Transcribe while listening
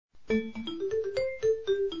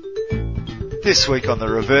This week on the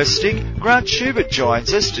Reverse Stick, Grant Schubert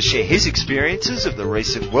joins us to share his experiences of the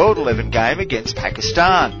recent World 11 game against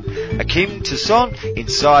Pakistan. Akim Toussaint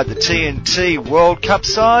inside the TNT World Cup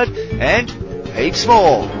side, and heaps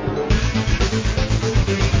more.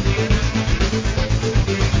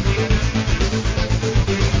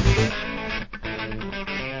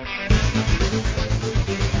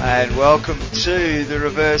 And welcome to the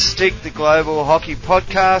Reverse Stick, the Global Hockey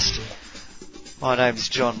Podcast. My name is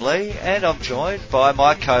John Lee, and I'm joined by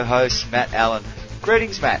my co-host, Matt Allen.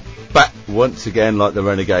 Greetings, Matt. Back once again like the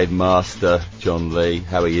Renegade Master, John Lee.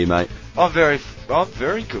 How are you, mate? I'm very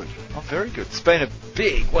good. It's been a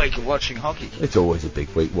big week of watching hockey. It's always a big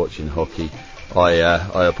week watching hockey.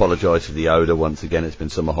 I apologise for the odour once again. It's been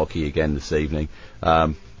summer hockey again this evening.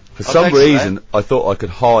 For some reason, I thought I could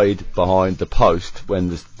hide behind the post when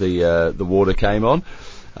the water came on.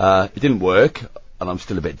 It didn't work, and I'm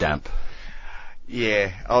still a bit damp.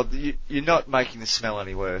 Yeah, you're not making the smell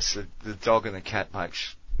any worse. The dog and the cat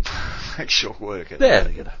makes short work. There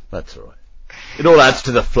you go. That's all right. It all adds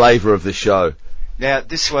to the flavour of the show. Now,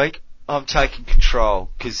 this week, I'm taking control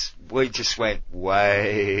because we just went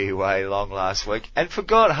way long last week and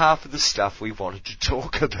forgot half of the stuff we wanted to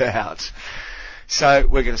talk about. So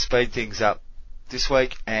we're going to speed things up this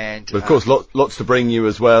week, and but of course, lots to bring you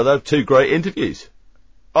as well. Though 2 great interviews.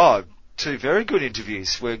 Oh, 2 very good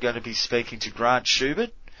interviews. We're going to be speaking to Grant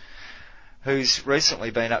Schubert, who's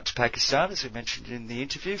recently been up to Pakistan, as we mentioned in the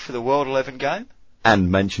interview, for the World 11 game.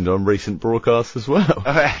 And mentioned on recent broadcasts as well.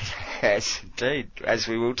 Yes, indeed, as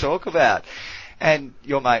we will talk about. And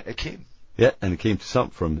your mate, Akim. Yeah, and Akim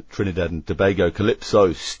Toussaint from Trinidad and Tobago Calypso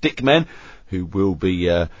Stickmen, who will be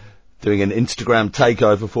doing an Instagram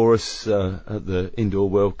takeover for us at the Indoor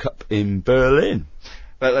World Cup in Berlin.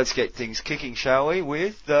 But let's get things kicking, shall we,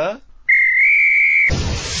 with the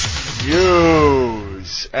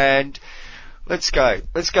news. And let's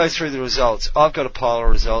go through the results. I've got a pile of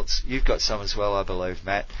results. You've got some as well, I believe,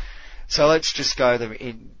 Matt. So let's just go them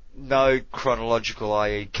in no chronological,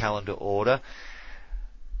 i.e. calendar order.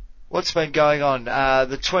 What's been going on?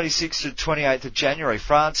 The 26th to 28th of January,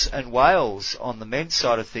 France and Wales on the men's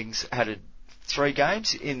side of things had 3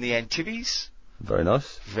 games in the Antilles. Very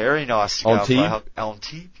nice. Very nice to go and play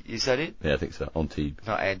Antibes, is that it? Yeah, I think so. Antibes.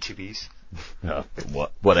 Not Antibes. No,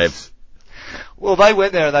 whatevs. Well, they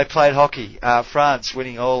went there and they played hockey. France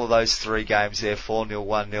winning all of those 3 games there, 4-0,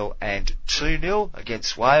 1-0 and 2-0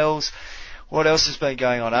 against Wales. What else has been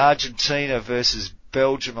going on? Argentina versus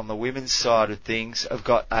Belgium on the women's side of things have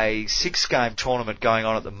got a 6-game tournament going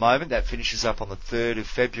on at the moment. That finishes up on the 3rd of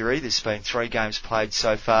February. There's been 3 games played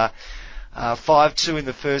so far. 5-2 in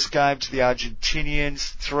the first game to the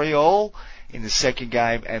Argentinians, 3-all in the second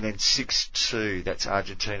game, and then 6-2. That's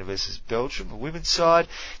Argentina versus Belgium, the women's side.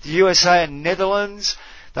 The USA and Netherlands,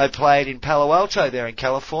 they played in Palo Alto there in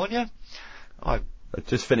California. I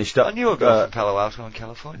just finished up. I knew a guy from Palo Alto in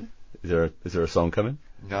California. Is there a song coming?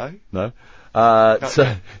 No.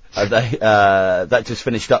 So that just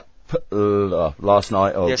finished up last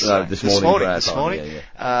night or this morning. This morning.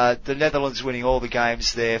 Yeah. The Netherlands winning all the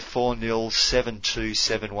games there, 4-0, 7-2,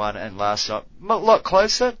 7-1, and last night a lot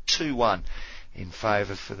closer, 2-1 in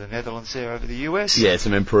favour for the Netherlands there over the US. Yeah,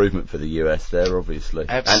 some improvement for the US there, obviously.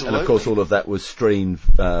 Absolutely. And of course, all of that was streamed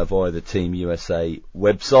via the Team USA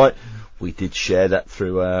website. We did share that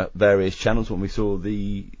through various channels when we saw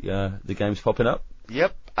the games popping up.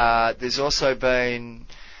 Yep. There's also been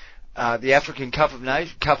the African Cup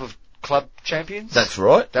of Club Champions. That's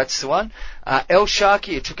right. That's the one. El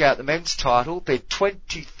Sharkia took out the men's title, their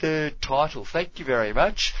 23rd title. Thank you very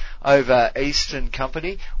much. Over Eastern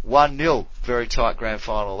Company, 1-0. Very tight grand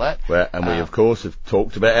final, that. And we, of course, have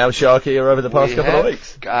talked about El Sharkia over the past couple of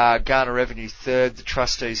weeks. Ghana Revenue 3rd, the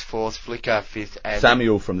Trustees 4th, Flickr 5th. And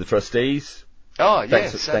Samuel from the Trustees. Oh, yeah.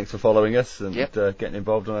 Thanks for following us and getting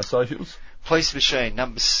involved on our socials. Police Machine,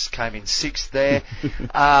 numbers came in 6th there.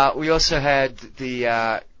 We also had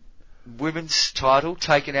the women's title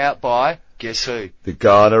taken out by, guess who? The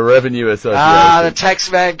Ghana Revenue Association. The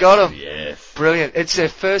tax man got them. Yes. Brilliant. It's their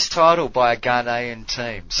first title by a Ghanaian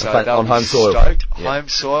team. So they'll on be home soil. Stoked. Home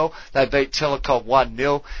soil. They beat Telecom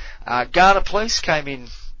 1-0. Ghana Police came in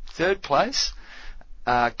 3rd place.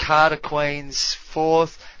 Carter Queens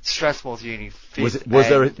 4th. Strathmore Uni 5th.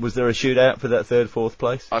 Was there a shootout for that 3rd, 4th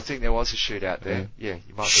place? I think there was a shootout there. Yeah,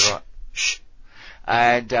 you might be right.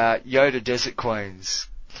 And Yobi Desert Queens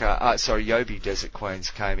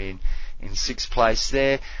came in 6th place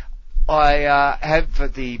there. I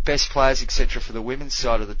have the best players, etc., for the women's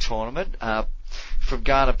side of the tournament from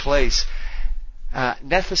Ghana Police.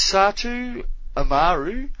 Nafisatu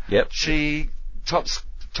Amaru. Yep. She tops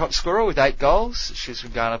top scorer with 8 goals. She's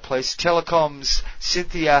from Ghana Police. Telecom's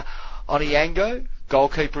Cynthia Onyango,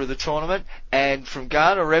 goalkeeper of the tournament. And from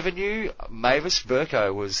Ghana Revenue, Mavis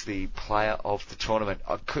Burko was the player of the tournament.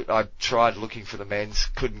 I tried looking for the men's,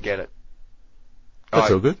 couldn't get it. That's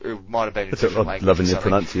all good. It might have been a different language. Loving your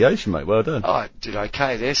pronunciation, mate. Well done. I did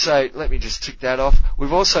okay there. So let me just tick that off.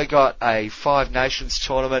 We've also got a Five Nations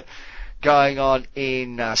tournament going on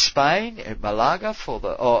in Spain at Malaga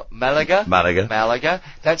Malaga.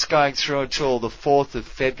 That's going through until the 4th of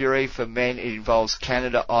February. For men, it involves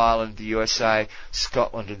Canada, Ireland, the USA,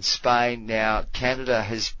 Scotland and Spain. Now, Canada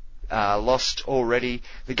has lost already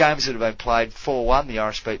the games that have been played 4-1. The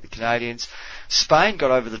Irish beat the Canadians. Spain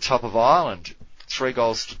got over the top of Ireland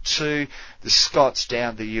 3-2. The Scots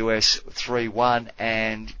down the US 3-1,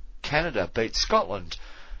 and Canada beat Scotland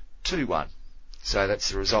 2-1. So that's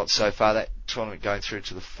the result so far. That tournament going through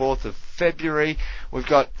to the 4th of February. We've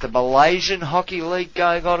got the Malaysian Hockey League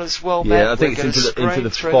going on as well, Matt. Yeah, I think it's into the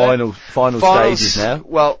final stages now.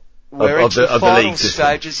 Well, we're into the final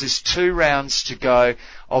stages. There's 2 rounds to go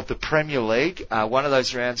of the Premier League. One of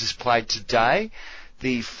those rounds is played today.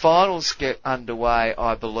 The finals get underway,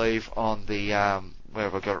 I believe, on the, where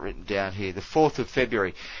have I got it written down here? The 4th of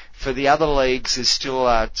February. For the other leagues, there's still,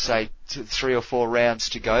 say, 3 or 4 rounds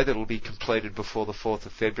to go that'll be completed before the 4th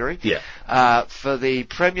of February. Yeah. For the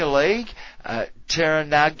Premier League,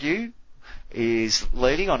 Terengganu is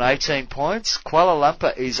leading on 18 points. Kuala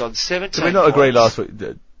Lumpur is on 17 points. Did we not agree last week?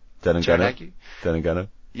 Terengganu?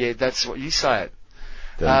 Yeah, that's what you say it.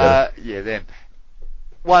 Yeah, them.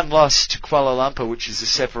 1 loss to Kuala Lumpur, which is a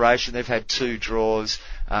separation. They've had 2 draws.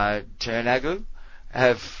 Terengganu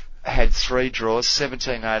have had 3 draws,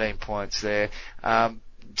 17-18 points there.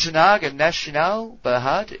 Tenaga Nasional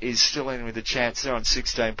Berhad is still in with a chance. They're on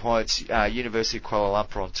 16 points. University of Kuala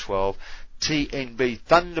Lumpur on 12. TNB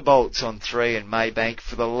Thunderbolts on 3, and Maybank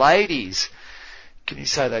for the ladies. Can you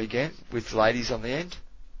say that again with ladies on the end?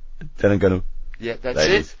 Terengganu. Yeah, that's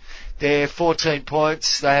ladies. it. They're 14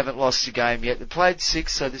 points. They haven't lost a game yet. They played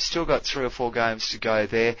 6, so they've still got 3 or 4 games to go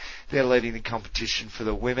there. They're leading the competition for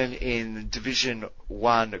the women in Division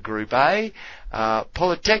 1 Group A.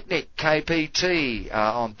 Polytechnic KPT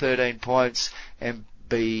on 13 points, and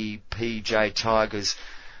BPJ Tigers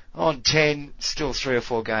on 10. Still 3 or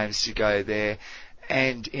 4 games to go there.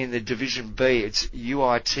 And in the Division B, it's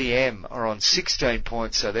UITM are on 16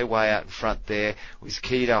 points, so they're way out in front there, with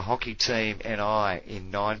Keita Hockey Team NI in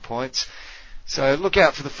 9 points. So look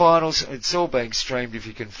out for the finals. It's all being streamed if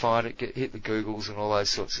you can find it. Hit the Googles and all those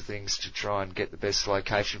sorts of things to try and get the best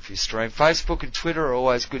location for your stream. Facebook and Twitter are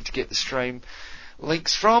always good to get the stream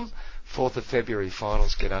links from. 4th of February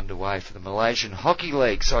finals get underway for the Malaysian Hockey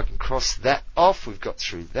League, so I can cross that off. We've got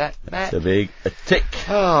through that, Matt. That's a tick.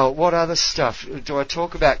 Oh, what other stuff? Do I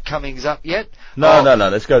talk about comings up yet? No.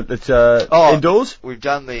 Let's go. Let's indoors. We've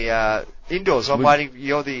done the indoors. I'm waiting.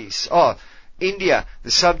 You're the India,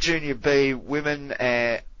 the sub-junior B women,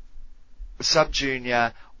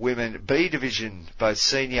 sub-junior women B division, both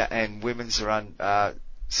senior and women's are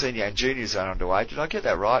senior and juniors are underway. Did I get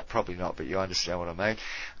that right? Probably not, but you understand what I mean.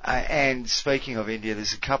 And speaking of India,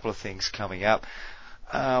 there's a couple of things coming up.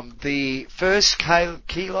 The first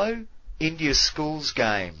kilo India Schools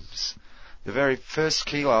Games. The very first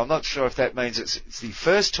kilo. I'm not sure if that means it's the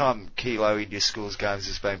first time kilo India Schools Games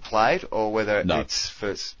has been played, or whether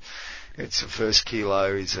it's the first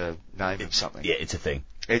kilo is a name of something. Yeah, it's a thing.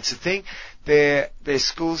 It's a thing. Their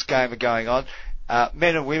schools game are going on.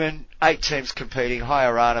 Men and women, 8 teams competing: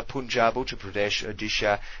 Haryana, Punjab, Uttar Pradesh,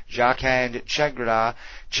 Odisha, Jharkhand, Chhattisgarh,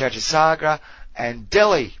 Chhattisgarh, and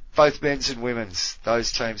Delhi. Both men's and women's.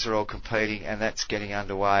 Those teams are all competing, and that's getting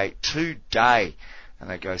underway today. And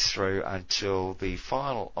that goes through until the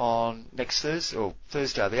final on next Thursday, or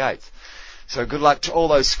Thursday the 8th. So good luck to all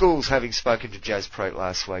those schools, having spoken to Jazz Preet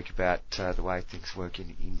last week about the way things work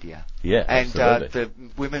in India. Yeah, absolutely. And the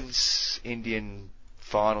women's Indian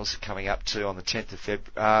finals are coming up too on the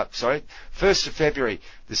 1st of February.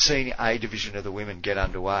 The senior A division of the women get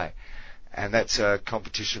underway, and that's a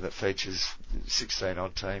competition that features 16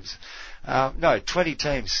 odd teams. 20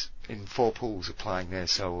 teams in 4 pools are playing there,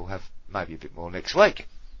 so we'll have maybe a bit more next week.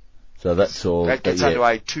 So that's all. That gets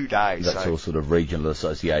underway 2 days. That's all sort of regional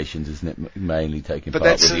associations, isn't it? Mainly taking but part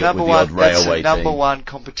that's with the the odd railway That's the number team. 1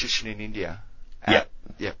 competition in India. Yep.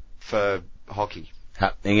 For hockey.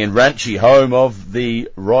 Happening in Ranchi, home of the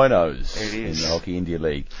Rhinos. It is. In the Hockey India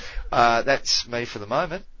League. That's me for the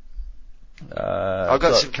moment. I've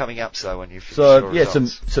got some coming up, so when you finish your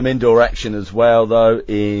results. some indoor action as well, though.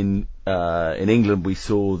 In England, we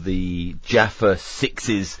saw the Jaffa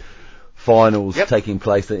Sixes finals taking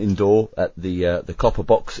place indoor at the Copper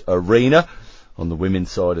Box Arena on the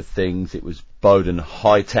women's side of things, it was Bowden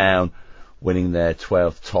Hightown winning their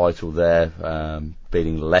 12th title there,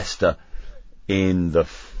 beating Leicester in the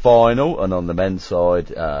final. And on the men's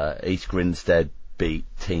side, East Grinstead beat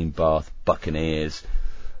Team Bath Buccaneers,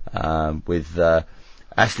 with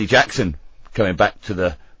Ashley Jackson coming back to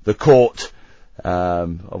the court.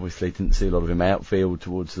 Obviously didn't see a lot of him outfield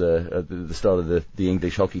towards the start of the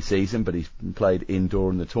English hockey season, but he's played indoor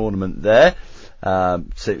in the tournament there.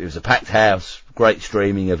 So it was a packed house, great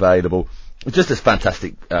streaming available. Just a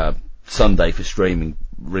fantastic Sunday for streaming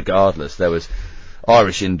regardless. There was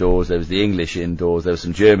Irish indoors, there was the English indoors, there was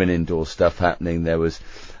some German indoor stuff happening, there was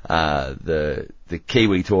the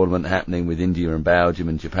Kiwi tournament happening with India and Belgium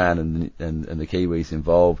and Japan and the Kiwis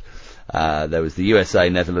involved. There was the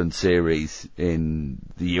USA-Netherlands series in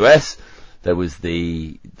the US. There was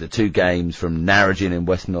the two games from Narrogin in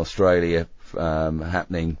Western Australia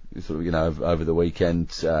happening sort of, over the weekend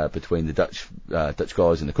between the Dutch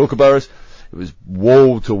guys and the Kookaburras. It was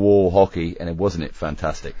wall-to-wall hockey, and wasn't it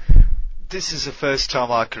fantastic? This is the first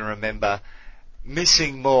time I can remember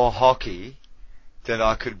missing more hockey than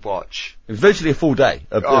I could watch. It was virtually a full day.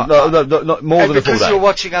 Not more than a full day. Because you were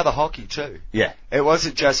watching other hockey too. Yeah. It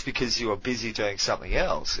wasn't just because you were busy doing something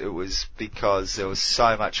else. It was because there was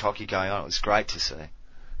so much hockey going on. It was great to see.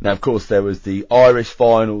 Now, of course, there was the Irish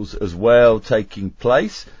finals as well taking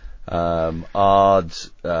place.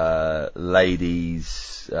 Ard's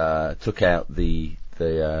ladies took out the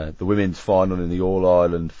women's final in the All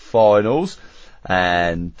Ireland finals,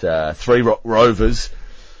 and Three Rock Rovers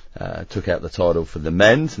took out the title for the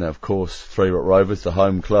men's. Now, of course, Three Rock Rovers, the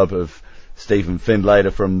home club of Stephen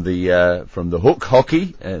Findlater from the Hook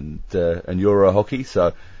hockey and Euro hockey.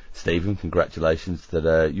 So, Stephen, congratulations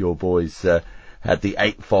that your boys had the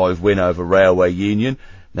 8-5 win over Railway Union.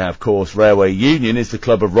 Now, of course, Railway Union is the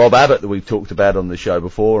club of Rob Abbott that we've talked about on the show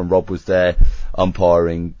before, and Rob was there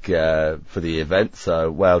umpiring for the event. So,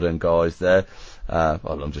 well done, guys, there.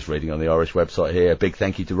 I'm just reading on the Irish website here. A big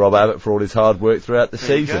thank you to Rob Abbott for all his hard work throughout the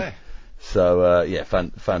season. So,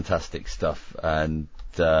 fantastic stuff. And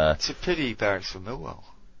it's a pity he barracks for Millwall.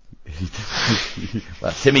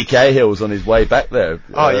 Well, Timmy Cahill's on his way back there.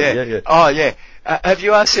 Have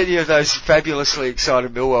you asked any of those fabulously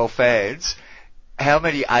excited Millwall fans how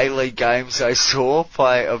many A-League games they saw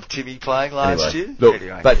of Timmy playing last year? Look,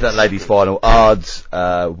 back to that ladies' final. Ards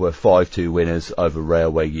were 5-2 winners over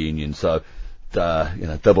Railway Union. So,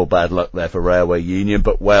 double bad luck there for Railway Union,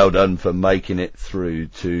 but well done for making it through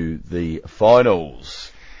to the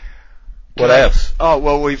finals. What else? Oh,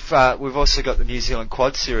 well, we've also got the New Zealand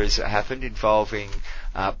Quad Series that happened involving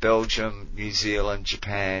Belgium, New Zealand,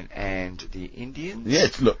 Japan, and the Indians. Yeah,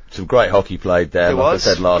 some great hockey played there. Like I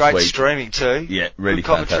said last week. Great streaming too. Yeah, really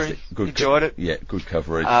good fantastic. Enjoyed it. Yeah, good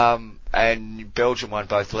coverage. And Belgium won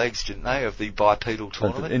both legs, didn't they, of the bipedal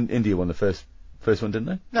tournament? India won the first one, didn't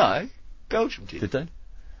they? No, Belgium did. Did they?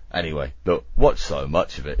 Anyway, look, watch so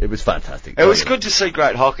much of it. It was fantastic. It was good to see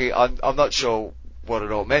great hockey. I'm not sure what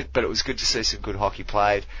it all meant, but it was good to see some good hockey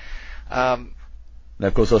played. Now,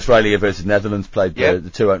 of course, Australia versus Netherlands played the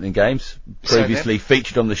two opening games. Previously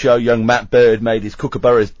featured on the show, young Matt Bird made his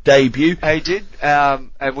Kookaburras debut. He did,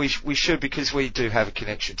 and we should, because we do have a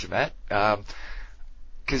connection to Matt.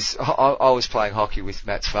 Because I was playing hockey with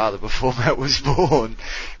Matt's father before Matt was born,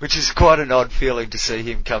 which is quite an odd feeling to see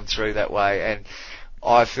him come through that way. And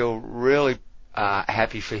I feel really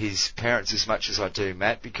happy for his parents as much as I do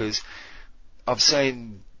Matt, because I've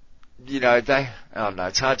seen,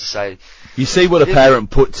 it's hard to say. You see what a parent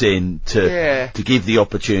puts in to give the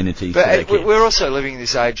opportunity for their kids. We're also living in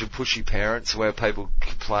this age of pushy parents where people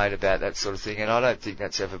complain about that sort of thing, and I don't think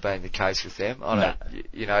that's ever been the case with them.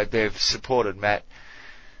 They've supported Matt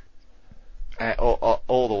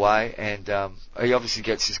all the way, and he obviously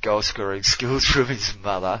gets his goal scoring skills from his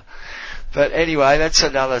mother. But anyway, that's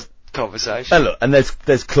another conversation. And look, and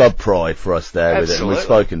there's club pride for us there with it, and we've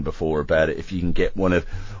spoken before about it. If you can get one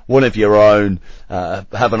of your own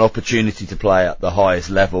have an opportunity to play at the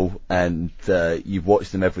highest level, and you've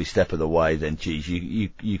watched them every step of the way, then geez,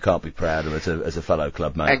 you can't be prouder as a fellow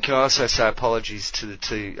club mate. And can I also say apologies to the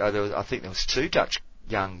two? I think there was two Dutch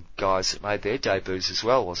young guys that made their debuts as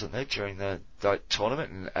well, wasn't there, during the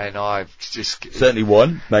tournament? And I've just certainly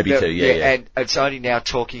one, maybe two. Yeah. And it's only now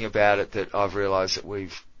talking about it that I've realised that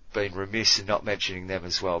we've been remiss in not mentioning them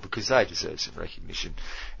as well, because they deserve some recognition.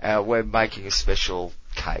 We're making a special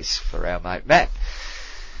case for our mate Matt.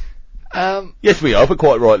 Yes, we are, but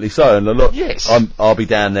quite rightly so. And look, yes. I'll be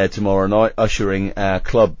down there tomorrow night ushering our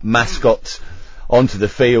club mascots onto the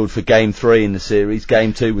field for Game 3 in the series.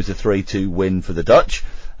 Game 2 was a 3-2 win for the Dutch.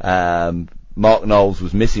 Mark Knowles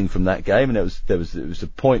was missing from that game, and it was a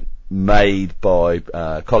point made by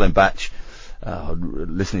Colin Batch,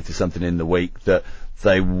 listening to something in the week that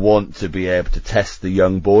they want to be able to test the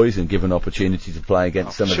young boys and give an opportunity to play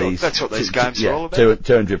against some of these. That's what these games are all about.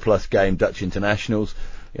 200 plus game Dutch internationals.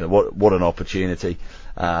 What an opportunity.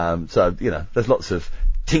 So there's lots of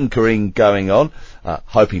tinkering going on.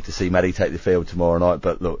 Hoping to see Maddie take the field tomorrow night,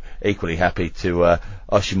 but look, equally happy to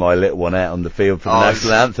usher my little one out on the field for the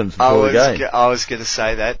national anthems before the game. I was going to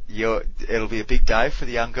say that it'll be a big day for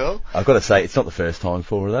the young girl. I've got to say, it's not the first time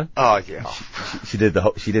for her though. Oh yeah, she did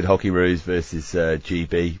Hockey Roos versus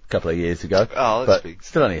GB a couple of years ago. Oh, that's big.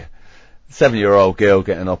 Still only a 7-year-old girl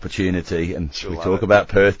getting an opportunity, and we talk about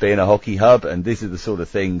Perth being a hockey hub, and these are the sort of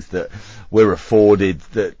things that we're afforded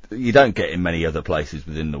that you don't get in many other places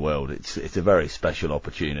within the world. It's a very special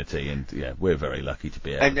opportunity, and we're very lucky to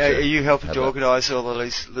be able to. And are you helping to organise all of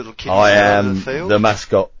these little kids? I am the field? the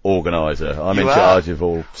mascot organiser. I'm in charge of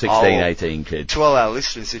all 18 kids. To all our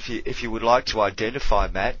listeners, if you would like to identify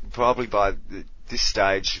Matt, probably by this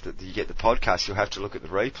stage that you get the podcast, you'll have to look at the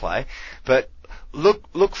replay, but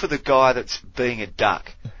Look for the guy that's being a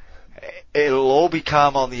duck. It'll all be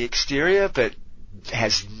calm on the exterior, but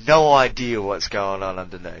has no idea what's going on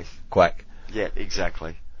underneath. Quack. Yeah,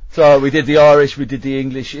 exactly. So we did the Irish, we did the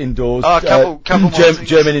English indoors. Couple more things.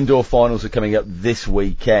 German indoor finals are coming up this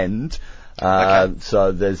weekend. Okay.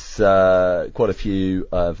 So there's quite a few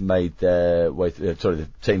have made their way. The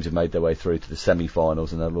teams have made their way through to the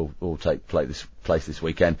semi-finals, and they'll all take place this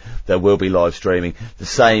weekend. There will be live streaming. The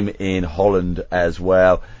same in Holland as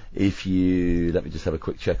well. Let me just have a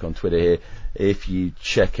quick check on Twitter here. If you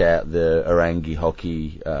check out the Orangi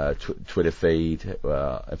Hockey Twitter feed,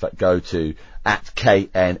 in fact, go to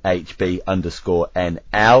 @KNHB_NL.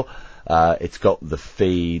 It's got the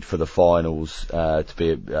feed for the finals to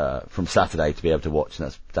be from Saturday to be able to watch,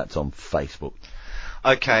 and that's on Facebook.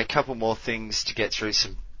 Okay, a couple more things to get through.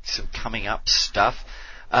 Some coming up stuff.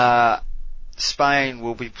 Spain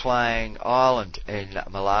will be playing Ireland in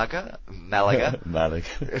Malaga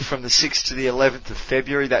from the 6th to the 11th of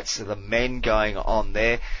February. That's the men going on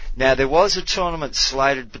there. Now, there was a tournament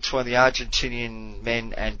slated between the Argentinian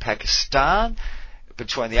men and Pakistan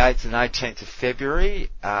between the 8th and 18th of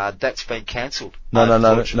February. That's been cancelled.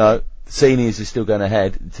 No. Seniors is still going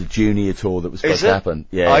ahead. It's a junior tour that was supposed to happen.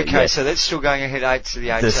 Yeah. Okay, so that's still going ahead 8th to the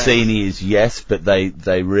 18th. The seniors, yes, but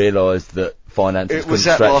they realised that finances was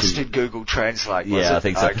that lost in Google Translate? Was it? I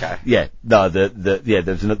think so. Okay. Yeah, no,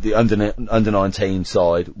 the under 19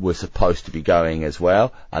 side were supposed to be going as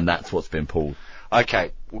well, and that's what's been pulled.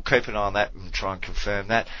 Okay, we'll keep an eye on that and try and confirm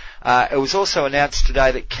that. It was also announced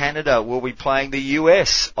today that Canada will be playing the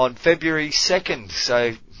US on February 2nd,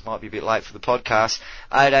 so might be a bit late for the podcast.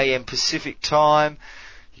 8 a.m. Pacific time.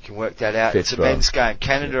 You can work that out. It's a men's game.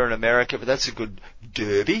 Canada and America, but that's a good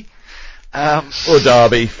derby. Or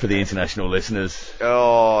derby for the international listeners.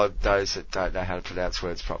 Oh, those that don't know how to pronounce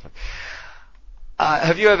words properly.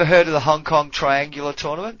 Have you ever heard of the Hong Kong Triangular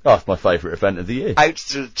Tournament? Oh, it's my favourite event of the year. 8th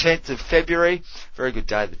to the 10th of February. Very good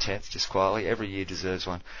day, the 10th, just quietly. Every year deserves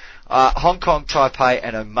one. Hong Kong, Taipei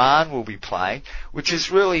and Oman will be playing, which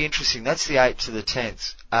is really interesting. That's the 8th to the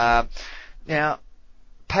 10th. Now,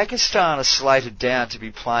 Pakistan are slated down to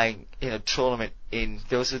be playing in a tournament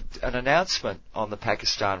there was an announcement on the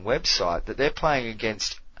Pakistan website that they're playing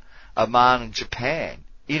against Oman and Japan.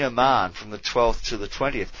 In Oman from the 12th to the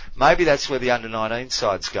 20th. Maybe that's where the under-19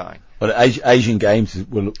 side's going. Well, Asian Games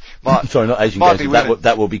will... sorry, not Asian Games.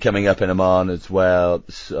 That will be coming up in Oman as well.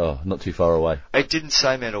 Not too far away. It didn't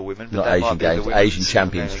say men or women, but not that Asian might be Games. the Asian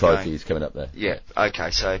Champions Trophy is coming up there. Yeah,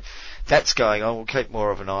 okay, so that's going on. We'll keep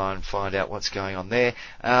more of an eye and find out what's going on there.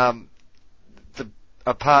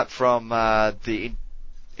 Apart from the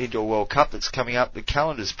Indoor World Cup that's coming up, the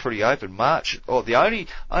calendar's pretty open. March, or the only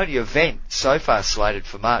event so far slated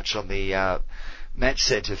for March on the match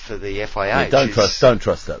centre for the FIH. Yeah, don't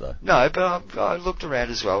trust that though. No, but I looked around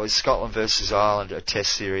as well. Is Scotland versus Ireland, a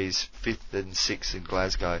Test series, 5th and 6th in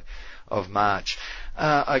Glasgow of March.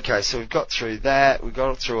 Okay, so we've got through that. We've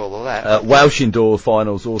got through all of that. Welsh indoor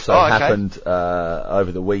finals also happened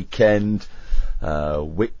over the weekend.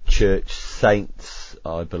 Whitchurch Saints,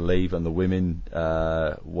 I believe, and the women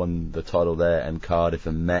won the title there, and Cardiff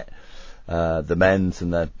and Met the men's,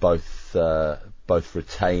 and they're both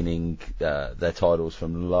retaining their titles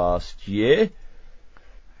from last year.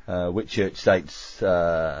 Whitchurch Saints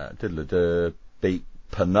beat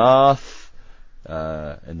Penarth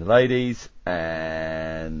in the ladies,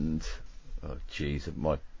 and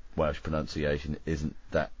my Welsh pronunciation isn't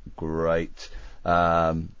that great.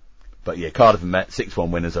 But yeah, Cardiff and Met 6-1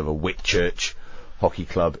 winners over Whitchurch Hockey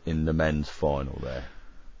Club in the men's final there.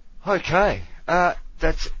 Okay,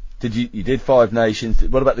 that's You did Five Nations.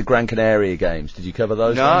 What about the Gran Canaria games? Did you cover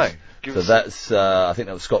those? No. ones? So that's, I think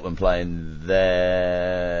that was Scotland playing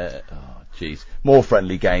there. Oh, jeez. More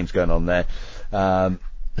friendly games going on there.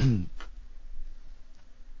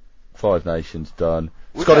 Five Nations done.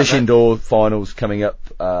 Scottish indoor finals coming up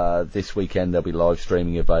this weekend. There'll be live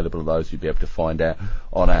streaming available of those. You'll be able to find out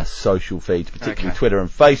on our social feeds, particularly Twitter and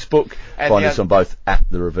Facebook. Find us on both at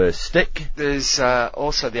The Reverse Stick. There's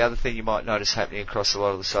also the other thing you might notice happening across a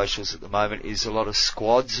lot of the socials at the moment is a lot of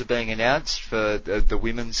squads are being announced for the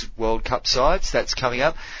Women's World Cup sides. That's coming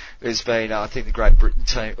up. There's been, I think, the Great Britain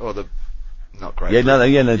team, or the not great. Yeah,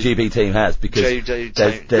 the GB team has, because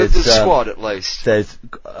there's the squad at least. There's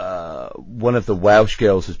one of the Welsh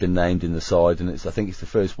girls has been named in the side, and I think it's the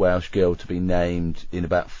first Welsh girl to be named in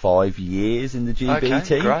about 5 years in the GB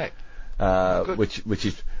team. Great. Which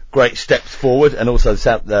is great steps forward, and also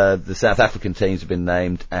the South African teams have been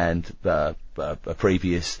named, and a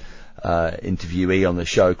previous interviewee on the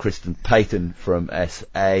show, Kristen Payton from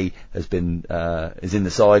SA, has been is in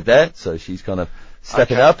the side there, so she's kind of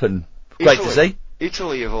stepping up, and great to see.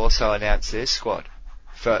 Italy have also announced their squad.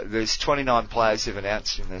 There's 29 players who've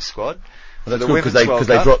announced in their squad. Well, that's good, because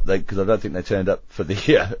they dropped, because I don't think they turned up for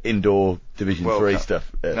the indoor Division World 3 Cup.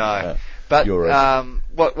 stuff. But Euros.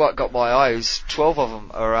 What got my eye is 12 of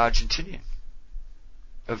them are Argentinian,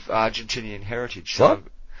 of Argentinian heritage. So What?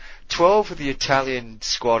 12 of the Italian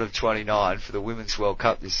squad of 29 for the Women's World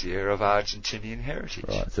Cup this year of Argentinian heritage.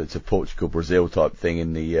 Right, so it's a Portugal-Brazil type thing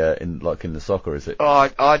in the in the soccer, is it?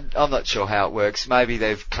 I'm not sure how it works. Maybe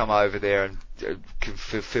they've come over there and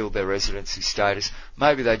fulfilled their residency status.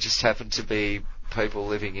 Maybe they just happen to be people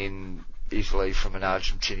living in Italy from an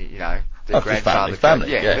Argentinian, their grandfather.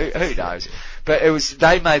 Family. Who knows? But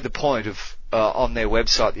they made the point of on their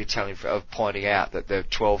website, the Italian, of pointing out that the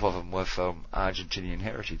 12 of them were from Argentinian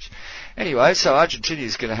heritage. Anyway, so Argentina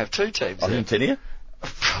is going to have two teams. Argentina?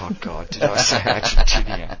 Oh God, did I say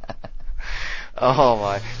Argentina? Oh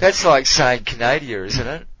my, that's like saying Canada, isn't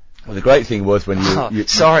it? Well, the great thing was when you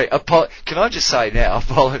sorry, can I just say now,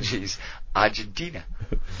 apologies, Argentina.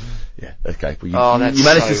 Yeah, okay. Well, you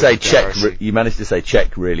managed to say Czech. You managed to say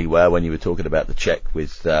Czech really well when you were talking about the Czech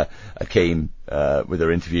with Akim with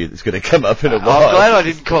her interview that's going to come up in a while. I'm glad I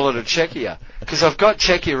didn't call it a Czechia, because I've got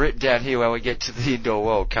Czechia written down here when we get to the Indoor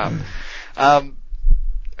World Cup.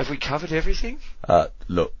 Have we covered everything?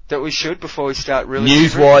 Look, that we should before we start really.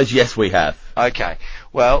 News-wise, yes, we have. Okay.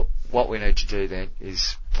 Well, what we need to do then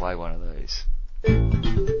is play one of these.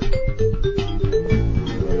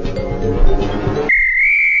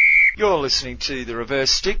 You're listening to The Reverse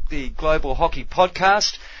Stick, the Global Hockey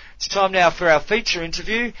Podcast. It's time now for our feature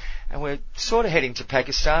interview, and we're sort of heading to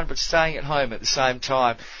Pakistan, but staying at home at the same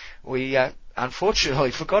time. We unfortunately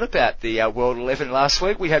forgot about the World 11 last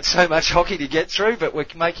week. We had so much hockey to get through, but we're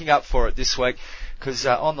making up for it this week, because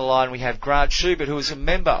on the line we have Grant Schubert, who is a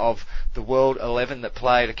member of the World 11 that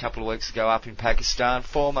played a couple of weeks ago up in Pakistan,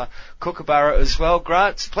 former Kookaburra as well.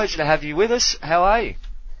 Grant, it's a pleasure to have you with us. How are you?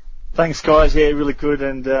 Thanks, guys. Yeah, really good,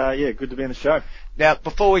 and good to be on the show. Now,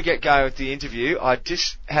 before we get going with the interview, I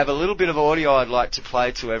just have a little bit of audio I'd like to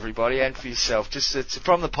play to everybody and for yourself. It's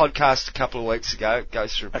from the podcast a couple of weeks ago. It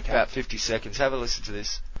goes through about 50 seconds. Have a listen to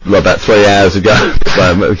this. Well, about 3 hours ago,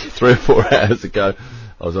 3 or 4 hours ago,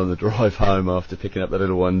 I was on the drive home after picking up the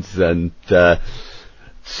little ones, and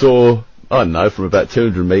saw, I don't know, from about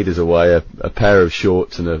 200 metres away, a pair of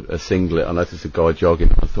shorts and a singlet. I noticed a guy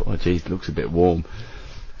jogging. I thought, oh, geez, it looks a bit warm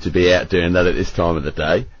to be out doing that at this time of the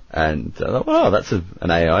day. And I thought, wow, that's an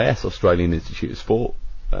AIS, Australian Institute of Sport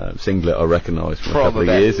singlet I recognised from a couple of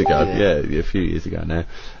years ago. Yeah, a few years ago now.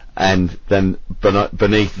 And then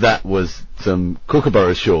beneath that was some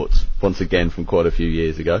Kookaburra shorts, once again from quite a few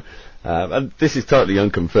years ago. And this is totally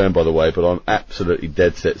unconfirmed, by the way, but I'm absolutely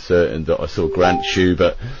dead set certain that I saw Grant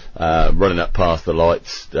Schubert running up past the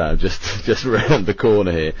lights just around the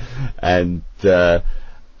corner here. And then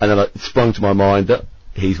it sprung to my mind that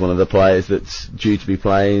he's one of the players that's due to be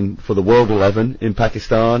playing for the World 11 in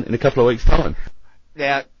Pakistan in a couple of weeks' time.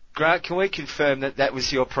 Now, Grant, can we confirm that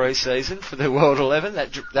was your pre-season for the World 11,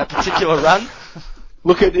 that particular run?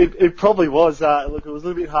 Look, it probably was. Look, it was a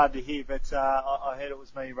little bit hard to hear, but I heard it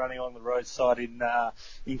was me running along the roadside in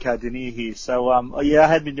Cardinia here. So, I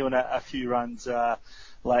had been doing a few runs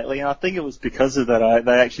lately, and I think it was because of that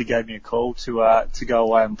they actually gave me a call to go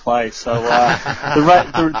away and play. So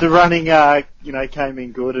the running came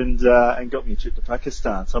in good and got me a trip to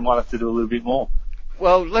Pakistan. So I might have to do a little bit more.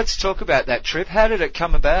 Well, let's talk about that trip. How did it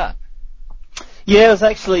come about? Yeah, it was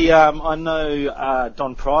actually I know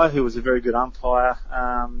Don Pryor, who was a very good umpire,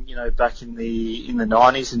 back in the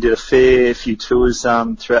 90s, and did a fair few tours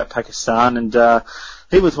throughout Pakistan, and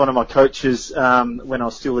he was one of my coaches when I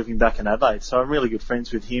was still living back in Adelaide. So I'm really good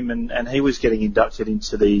friends with him, and he was getting inducted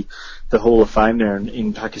into the Hall of Fame there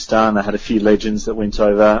in Pakistan. They had a few legends that went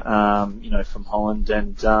over, from Holland,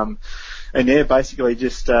 and yeah, basically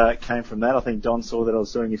just came from that. I think Don saw that I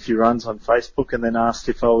was doing a few runs on Facebook and then asked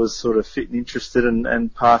if I was sort of fit and interested,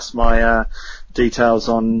 and passed my details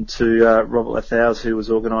on to Robert Lathouse, who was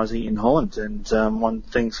organising in Holland. And one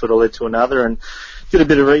thing sort of led to another, and did a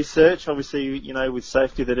bit of research, obviously, with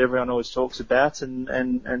safety that everyone always talks about,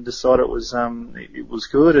 and decided it was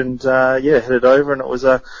good, and headed over, and it was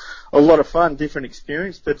a lot of fun, different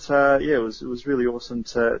experience, but it was really awesome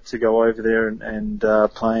to go over there and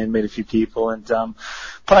play and meet a few people and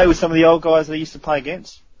play with some of the old guys that I used to play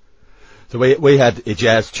against. So we had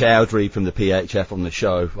Ijaz Chowdhury from the PHF on the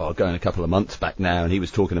show, going a couple of months back now, and he was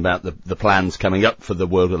talking about the plans coming up for the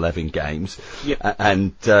World 11 games. Yep.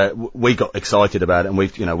 And we got excited about it, and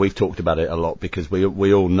we've talked about it a lot because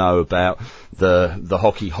we all know about the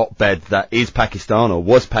hockey hotbed that is Pakistan, or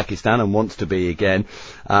was Pakistan, and wants to be again.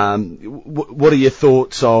 What are your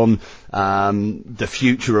thoughts on the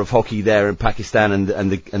future of hockey there in Pakistan, and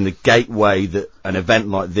the gateway that an event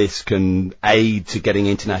like this can aid to getting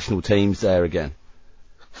international teams there again?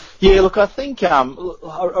 Yeah, look, I think I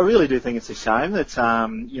really do think it's a shame that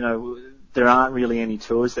there aren't really any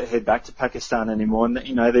tours that head back to Pakistan anymore. And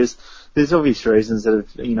there's obvious reasons that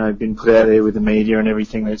have been put out there with the media and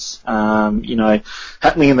everything that's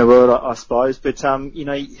happening in the world, I suppose. But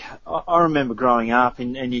I remember growing up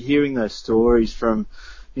and you're hearing those stories from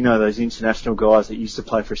those international guys that used to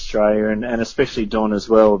play for Australia, and especially Don as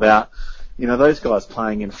well, about those guys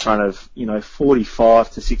playing in front of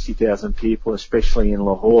 45 to 60,000 people, especially in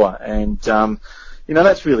Lahore. And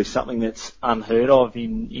that's really something that's unheard of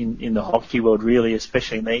in the hockey world, really,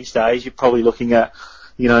 especially in these days. You're probably looking at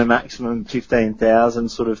maximum 15,000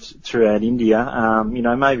 sort of throughout India,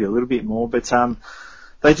 maybe a little bit more, but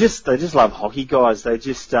they just love hockey, guys. They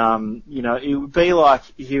just it would be like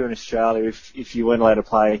here in Australia if you weren't allowed to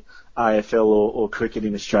play AFL or cricket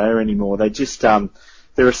in Australia anymore. They just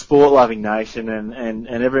they're a sport loving nation, and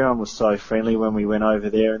everyone was so friendly when we went over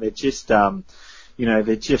there, and they're just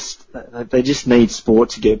they just need sport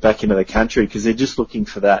to get back into the country, because they're just looking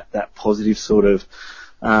for that positive sort of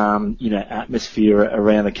atmosphere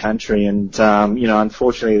around the country. And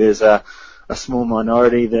unfortunately there's a small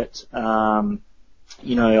minority that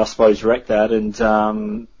I suppose wreck that, and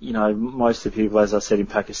most of the people, as I said, in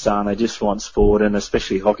Pakistan, they just want sport, and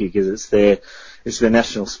especially hockey, because it's their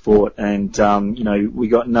national sport. And we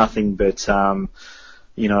got nothing but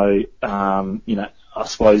I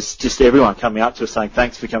suppose just everyone coming up to us saying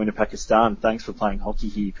thanks for coming to Pakistan, thanks for playing hockey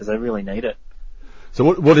here, because they really need it. So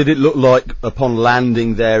what did it look like upon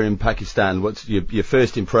landing there in Pakistan? What's your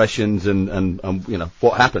first impressions, and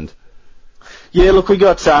what happened? Yeah, look, we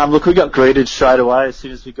got greeted straight away as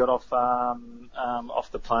soon as we got off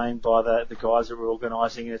the plane by the guys that were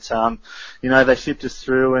organising it. They shipped us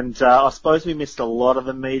through, and I suppose we missed a lot of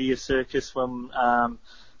the media circus when a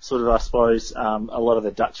lot of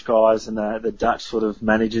the Dutch guys and the Dutch sort of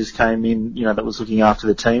managers came in, that was looking after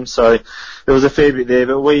the team. So there was a fair bit there,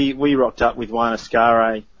 but we rocked up with Juan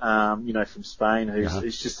Escarre, from Spain,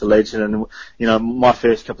 who's just a legend. And, my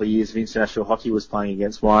first couple of years of international hockey was playing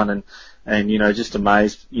against Juan, and just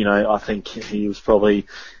amazed. I think he was probably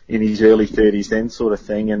in his early 30s then, sort of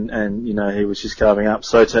thing, and he was just carving up.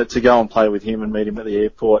 So to go and play with him and meet him at the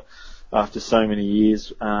airport after so many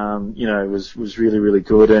years, was really, really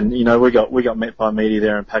good. And, we got met by media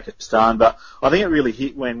there in Pakistan, but I think it really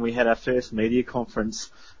hit when we had our first media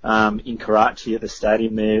conference, in Karachi at the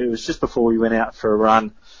stadium there. It was just before we went out for a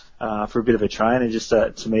run, for a bit of a train, and just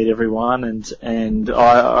to meet everyone. And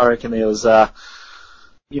I reckon there was,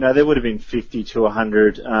 there would have been 50 to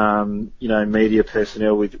 100, media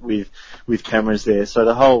personnel with cameras there. So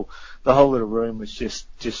the whole little room was just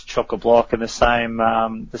chock-a-block, and the same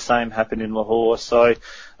happened in Lahore. So,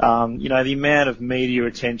 the amount of media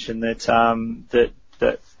attention that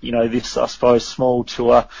this, I suppose, small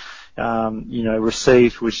tour,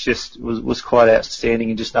 received was quite outstanding,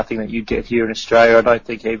 and just nothing that you'd get here in Australia. I don't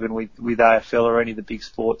think even with AFL or any of the big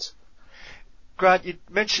sports. Grant, you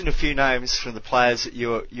mentioned a few names from the players that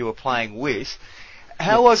you were playing with.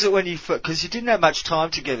 How was it when because you didn't have much time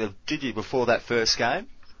together, did you, before that first game?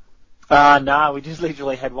 No, we just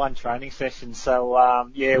literally had one training session. So,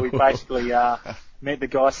 we basically met the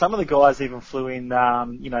guys. Some of the guys even flew in,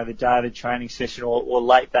 the day of the training session or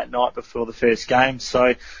late that night before the first game.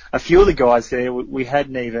 So a few of the guys there, we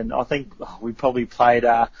hadn't even, I think we probably played,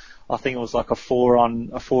 I think it was like a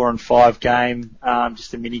 4-on-5 game,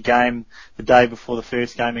 just a mini game the day before the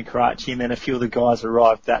first game in Karachi, and then a few of the guys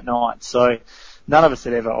arrived that night. So, none of us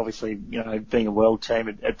had ever, obviously, being a world team,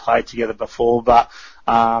 had played together before. But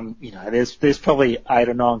there's probably 8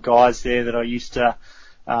 or 9 guys there that I used to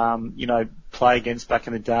play against back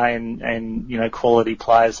in the day, and quality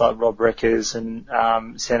players like Rob Reckers and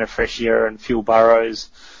Santa Fresia and Phil Burrows.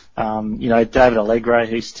 David Allegro,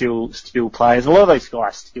 who still plays. A lot of those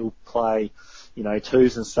guys still play,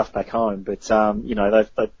 twos and stuff back home, but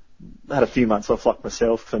they've had a few months off like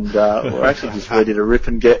myself, and we're actually just ready to rip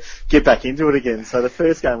and get back into it again. So the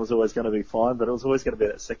first game was always going to be fine, but it was always going to be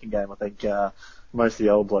that second game. I think most of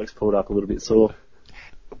the old blokes pulled up a little bit sore.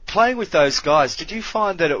 Playing with those guys, did you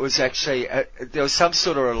find that it was actually there was some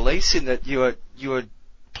sort of release in that you were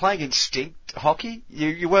playing instinct hockey?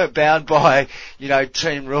 You weren't bound by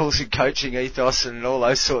team rules and coaching ethos and all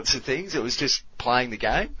those sorts of things. It was just playing the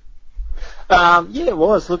game. Yeah, it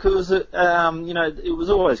was. Look, it was it was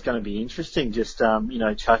always going to be interesting. Just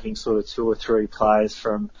chucking sort of 2 or 3 players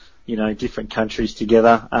from different countries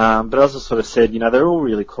together. But as I sort of said, they're all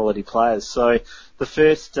really quality players. So the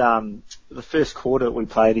first quarter that we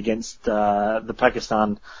played against the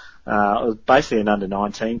Pakistan, it was basically an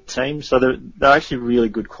under-19 team. So they're actually really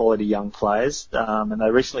good quality young players. And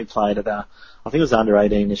they recently played at I think it was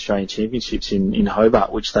under-18 Australian Championships in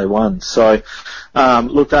Hobart, which they won. So,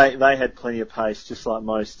 look, they had plenty of pace, just like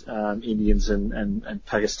most Indians and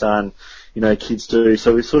Pakistan, kids do.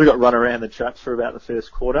 So we sort of got run around the traps for about the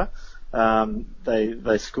first quarter.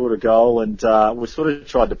 They scored a goal, and we sort of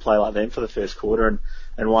tried to play like them for the first quarter.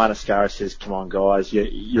 And Wayne Ascara says, "Come on, guys,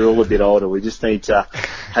 you're all a bit older. We just need to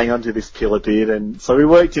hang on to this pill a bit." And so we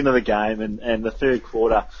worked into the game, and the third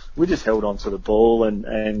quarter, we just held on to the ball,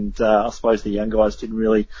 and I suppose the young guys didn't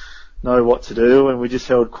really know what to do, and we just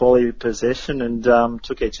held quality possession and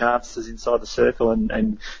took our chances inside the circle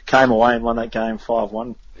and came away and won that game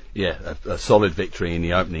 5-1. Yeah, a solid victory in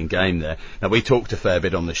the opening game there. Now, we talked a fair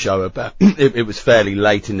bit on the show about it was fairly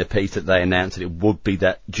late in the piece that they announced that it would be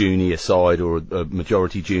that junior side or a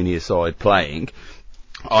majority junior side playing.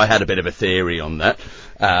 I had a bit of a theory on that.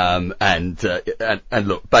 And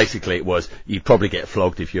look, basically it was you'd probably get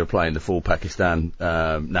flogged if you were playing the full Pakistan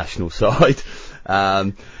national side.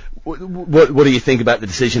 What do you think about the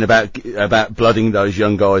decision about blooding those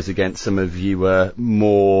young guys against some of you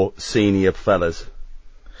more senior fellas?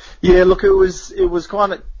 Yeah, look, it was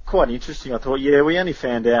quite interesting. I thought, we only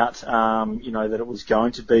found out, that it was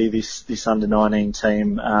going to be this under-19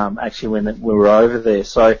 team, actually when we were over there.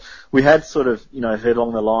 So we had sort of, heard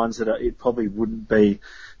along the lines that it probably wouldn't be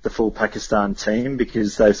the full Pakistan team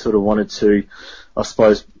because they sort of wanted to, I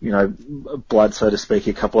suppose, blood, so to speak,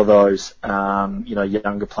 a couple of those,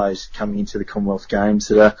 younger players coming into the Commonwealth Games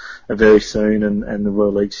that are very soon and the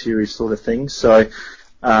World League Series sort of thing. So,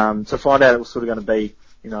 to find out it was sort of going to be,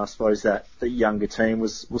 I suppose that the younger team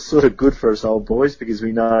was sort of good for us old boys because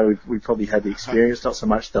we know we probably had the experience, not so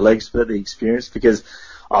much the legs, but the experience because,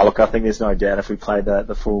 I think there's no doubt if we played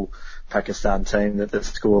the full Pakistan team that the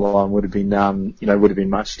scoreline would have been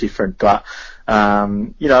much different. But,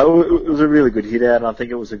 it was a really good hit out and I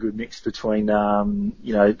think it was a good mix between,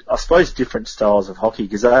 I suppose different styles of hockey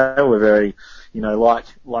because they were very, like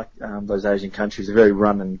those Asian countries are very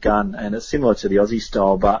run and gun and it's similar to the Aussie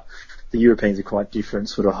style, but the Europeans are quite different,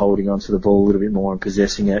 sort of holding onto the ball a little bit more and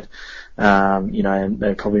possessing it,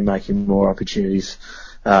 and probably making more opportunities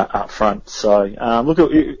up front. So,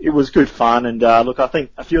 look, it was good fun, and look, I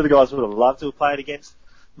think a few of the guys would have loved to have played against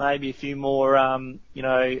maybe a few more,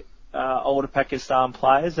 older Pakistan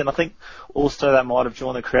players, and I think also that might have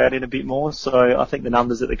drawn the crowd in a bit more. So I think the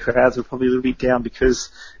numbers at the crowds were probably a little bit down because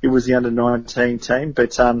it was the under-19 team,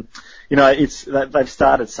 but they've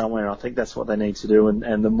started somewhere. I think that's what they need to do,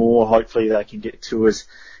 and the more hopefully they can get tours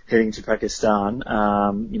heading to Pakistan,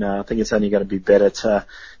 I think it's only going to be better to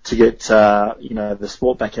get the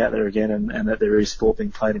sport back out there again, and that there is sport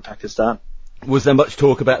being played in Pakistan. Was there much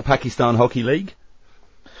talk about the Pakistan Hockey League?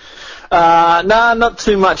 No, not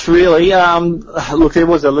too much really. Look, there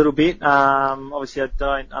was a little bit. Obviously I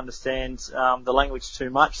don't understand, the language too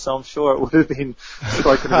much, so I'm sure it would have been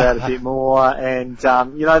spoken about a bit more. And,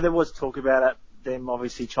 there was talk about it, them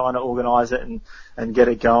obviously trying to organise it and get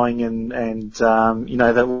it going and,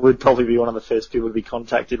 that would probably be one of the first people to be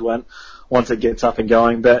contacted once it gets up and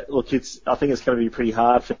going. But look, I think it's going to be pretty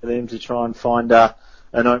hard for them to try and find,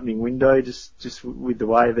 an opening window just with the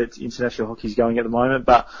way that international hockey is going at the moment.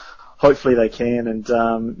 But, hopefully they can and,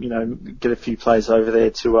 get a few players over there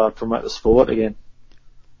to promote the sport again.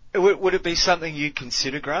 Would it be something you'd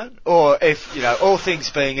consider, Grant? Or if, all things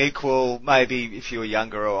being equal, maybe if you were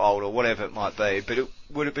younger or older, whatever it might be, but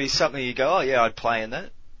would it be something you go, oh yeah, I'd play in that?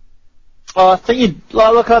 I think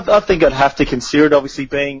I'd have to consider it, obviously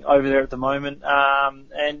being over there at the moment,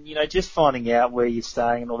 and just finding out where you're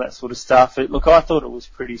staying and all that sort of stuff. I thought it was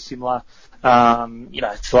pretty similar,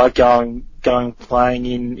 it's like going playing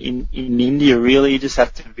in India. Really, you just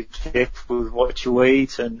have to be careful with what you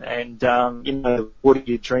eat and the water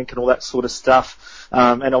you drink and all that sort of stuff,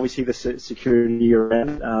 and obviously the security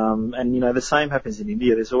around, and the same happens in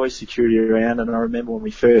India. There's always security around, and I remember when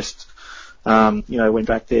we first went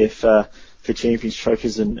back there for Champions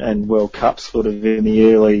Trophies and World Cups sort of in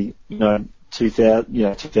the early,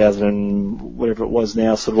 2000 and whatever it was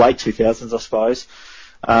now, sort of late 2000s, I suppose.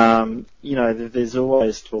 There's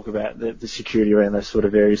always talk about the security around those sort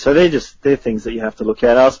of areas. So they're things that you have to look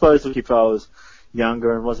at. I suppose, if I was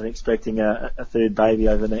younger and wasn't expecting a third baby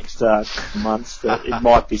over the next months, that it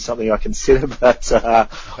might be something I consider, but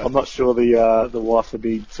I'm not sure the wife would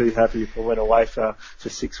be too happy if I went away for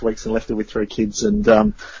 6 weeks and left her with 3 kids, and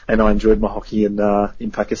I enjoyed my hockey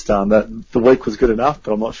in Pakistan. The week was good enough,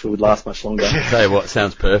 but I'm not sure it would last much longer. Tell you what,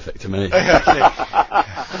 sounds perfect to me. They're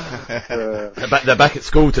back at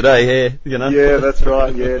school today here, Yeah, that's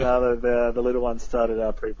right. Yeah, no, the little one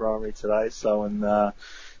started pre-primary today, so, and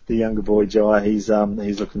the younger boy, Jai, he's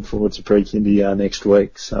looking forward to pre-kindy next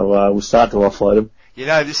week. So we'll start to offload him.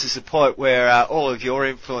 This is the point where all of your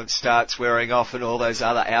influence starts wearing off and all those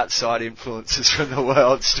other outside influences from the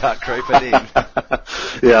world start creeping in.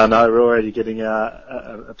 Yeah, I know. We're already getting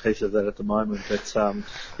a piece of that at the moment. But,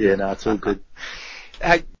 it's all good.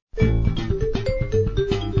 Hey.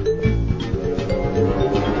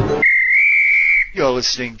 You're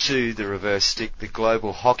listening to The Reverse Stick, the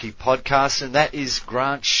Global Hockey Podcast, and that is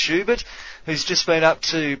Grant Schubert, who's just been up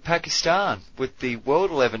to Pakistan with the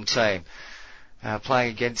World 11 team,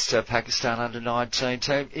 playing against Pakistan under-19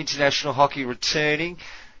 team. International hockey returning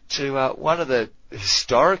to one of the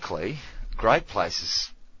historically great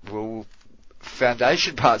places,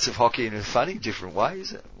 foundation parts of hockey in a funny, different way,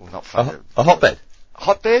 is it? Well, not funny. A hotbed.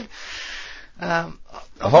 Hotbed? A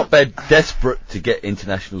hotbed desperate to get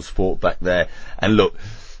international sport back there. And look,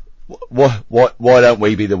 why don't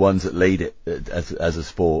we be the ones that lead it as a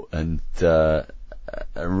sport and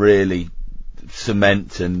really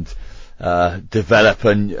cement and develop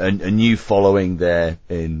a new following there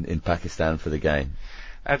in Pakistan for the game?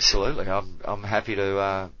 Absolutely. I'm happy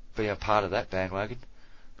to be a part of that bandwagon.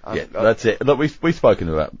 That's it. Look, we've spoken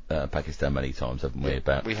about Pakistan many times, haven't we?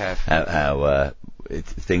 About we have. How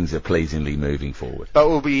things are pleasingly moving forward. But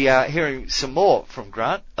we'll be hearing some more from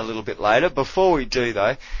Grant a little bit later. Before we do,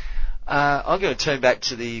 though, I'm going to turn back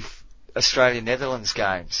to the Australia-Netherlands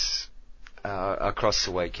games across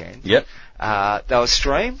the weekend. Yep. They were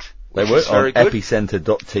streamed. They were on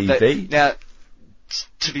epicenter.tv. Now,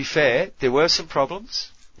 to be fair, there were some problems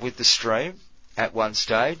with the stream at one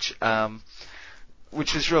stage.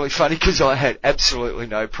 Which was really funny because I had absolutely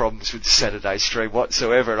no problems with the Saturday stream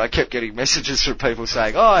whatsoever, and I kept getting messages from people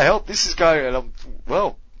saying, "Oh, help, this is going," and I'm,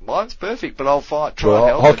 well, mine's perfect, but I'll try and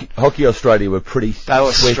help. Hockey Australia were pretty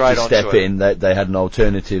swift to step in. They had an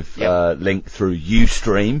alternative link through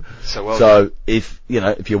Ustream. So if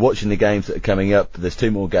you're watching the games that are coming up, there's 2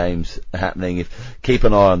 more games happening. Keep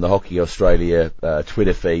an eye on the Hockey Australia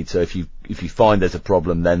Twitter feed. So if you find there's a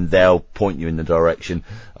problem, then they'll point you in the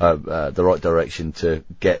right direction to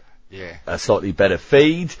get a slightly better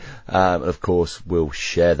feed. Of course, we'll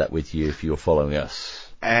share that with you if you're following us.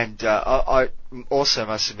 And I also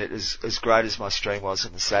must admit, as great as my stream was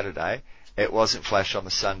on the Saturday, it wasn't flash on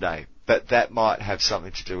the Sunday. But that might have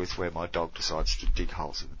something to do with where my dog decides to dig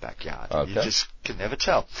holes in the backyard. Okay. You just can never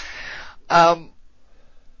tell.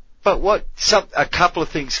 But a couple of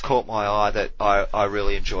things caught my eye that I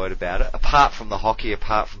really enjoyed about it, apart from the hockey,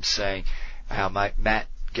 apart from seeing our mate Matt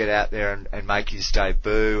get out there and make his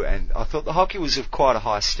debut, and I thought the hockey was of quite a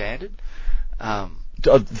high standard.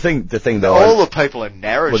 I think the thing that all the people in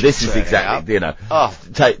Narrogin. Well, this is exactly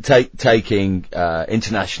taking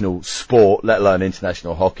international sport, let alone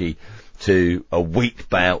international hockey, to a wheat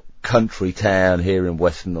belt country town here in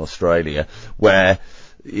Western Australia, where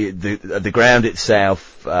the ground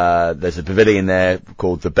itself, there's a pavilion there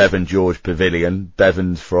called the Bevan George Pavilion.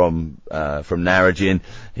 Bevan's from Narrogin.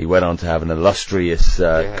 He went on to have an illustrious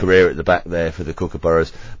career at the back there for the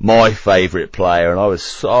Kookaburras. My favourite player, and I was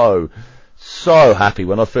so happy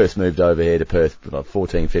when I first moved over here to Perth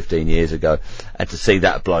 14, 15 years ago, and to see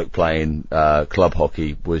that bloke playing club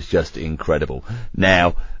hockey was just incredible.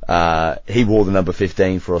 Now, he wore the number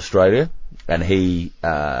 15 for Australia, and he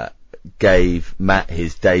gave Matt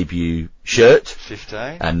his debut shirt,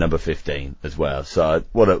 15, and number 15 as well. So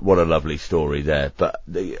what a lovely story there. But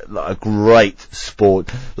a great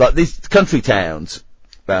sport. Like these country towns,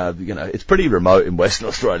 it's pretty remote in Western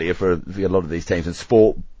Australia for a lot of these teams, and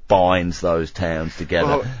sport binds those towns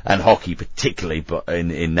together, and hockey particularly, but in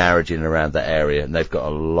Narrogin and around that area, and they've got a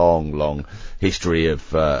long history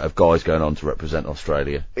of guys going on to represent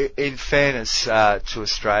Australia. In fairness to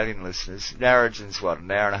Australian listeners, Narrogin's what,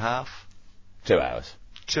 an hour and a half? 2 hours.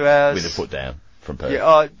 2 hours. With a foot down from Perth.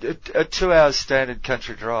 Yeah, a 2 hours standard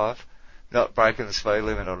country drive, not breaking the speed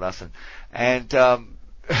limit or nothing. And that's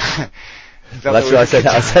what I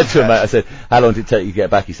said to him, mate, I said, how long did it take you to get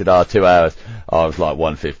back? He said, 2 hours. I was like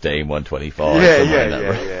 1:15,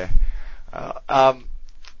 1:25. Yeah.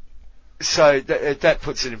 So that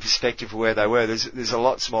puts it in perspective of where they were. There's a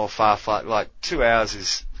lot more far flight, like 2 hours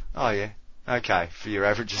is, okay, for your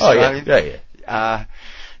average Australian.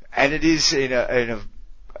 And it is in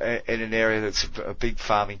an area that's a big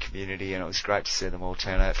farming community, and it was great to see them all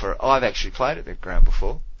turn out for it. I've actually played at that ground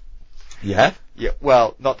before. You have? Yeah,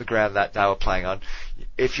 well, not the ground that they were playing on.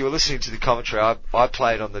 If you were listening to the commentary, I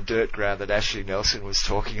played on the dirt ground that Ashley Nelson was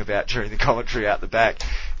talking about during the commentary out the back.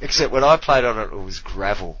 Except when I played on it, it was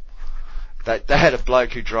gravel. They had a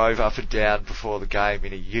bloke who drove up and down before the game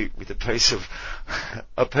in a ute with a piece of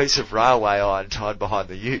railway iron tied behind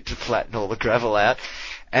the ute to flatten all the gravel out.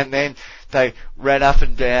 And then they ran up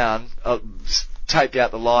and down, taped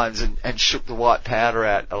out the lines and shook the white powder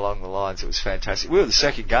out along the lines. It was fantastic. We were the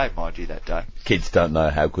second game, mind you, that day. Kids don't know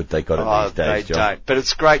how good they got it these days, They John. don't. But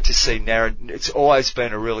it's great to see Narrogin. It's always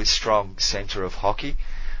been a really strong centre of hockey,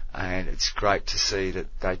 and it's great to see that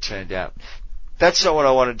they turned out. That's not what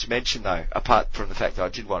I wanted to mention, though, apart from the fact that I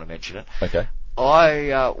did want to mention it. Okay.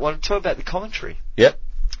 I want to talk about the commentary. Yep.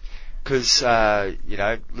 Because,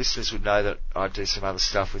 listeners would know that I do some other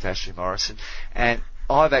stuff with Ashley Morrison, and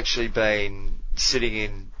I've actually been sitting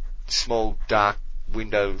in small, dark,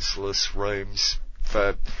 windowless rooms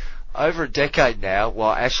for over a decade now,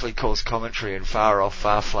 while Ashley calls commentary in far-off,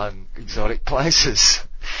 far-flung, exotic places.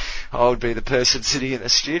 I would be the person sitting in the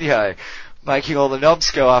studio, making all the knobs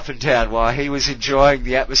go up and down while he was enjoying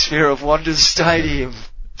the atmosphere of Wanderers Stadium,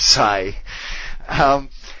 say.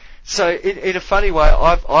 So in a funny way,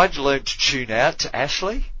 I'd learned to tune out to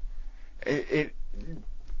Ashley.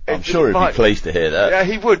 I'm sure he'd be pleased to hear that. Yeah,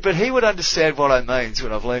 he would, but he would understand what I mean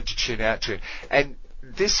when I've learned to tune out to him. And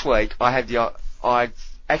this week, I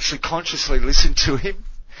actually consciously listened to him.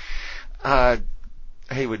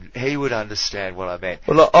 He would understand what I meant.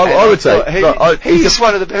 Well, I would say he's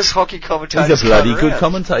one of the best hockey commentators. He's a bloody good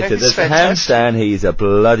commentator. He's hands down, he is a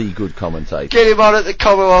bloody good commentator. Get him on at the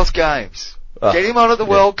Commonwealth Games. Get him on at the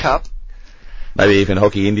World Cup. Maybe even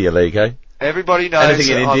Hockey India League, eh? Everybody knows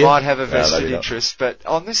that I India? might have a vested interest, but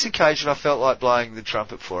on this occasion I felt like blowing the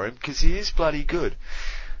trumpet for him because he is bloody good.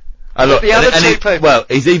 Look, the other two people... Well,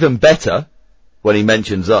 he's even better when he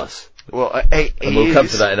mentions us. Well, and we'll come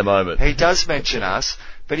to that in a moment. He does mention us,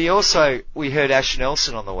 but we heard Ash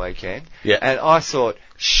Nelson on the weekend, yeah. And I thought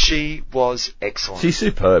she was excellent. She's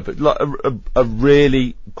superb, like a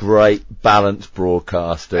really great, balanced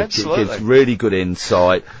broadcaster. Absolutely. Gives really good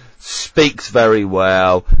insight, speaks very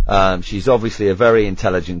well. She's obviously a very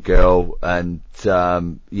intelligent girl, and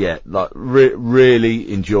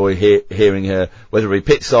really enjoy hearing her, whether it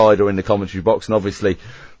be pit side or in the commentary box. And obviously,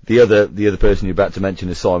 the other person you're about to mention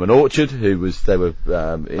is Simon Orchard, they were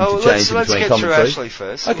interchanging let's between get commentary. through Ashley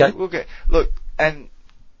first. Okay, we'll get and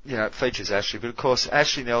it features Ashley, but of course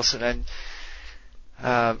Ashley Nelson, and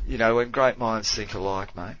when great minds think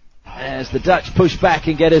alike, mate. As the Dutch push back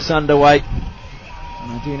and get us underway.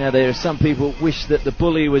 And I do know there are some people wish that the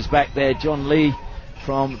bully was back there. John Lee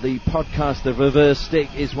from the podcast The Reverse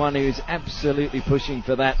Stick is one who is absolutely pushing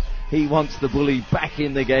for that. He wants the bully back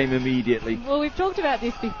in the game immediately. Well, we've talked about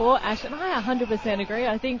this before, Ash, and I 100% agree.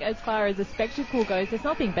 I think as far as a spectacle goes, there's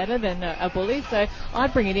nothing better than a bully, so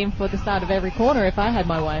I'd bring it in for the start of every corner if I had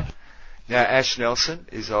my way. Now, Ash Nelson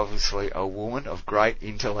is obviously a woman of great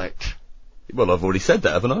intellect. Well, I've already said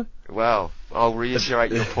that, haven't I? Well, I'll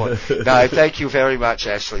reiterate your point. No, thank you very much,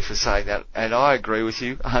 Ashley, for saying that, and I agree with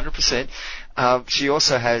you 100%. She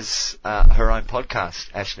also has her own podcast,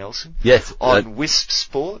 Ash Nelson. Yes. On Wisp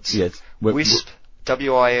Sports. Yes. Wisp,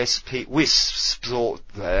 W-I-S-P, Wisp Sport,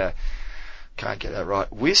 can't get that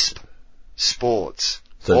right. Wisp Sports.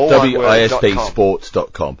 So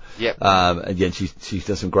wispsports.com. Yep. And yeah, she's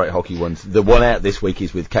done some great hockey ones. The one out this week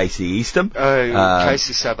is with Casey Eastham.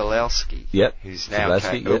 Casey Sabalowski. Yep. Who's now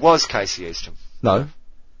yep. It was Casey Eastham. No,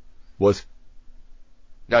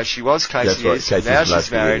 she was Casey Eastham. Now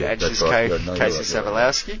she's married, and she's Casey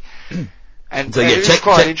Sabalowski. And so it's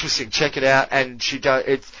quite interesting. Check it out. And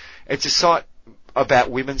it's a site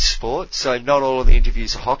about women's sport, so not all of the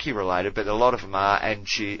interviews are hockey related, but a lot of them are, and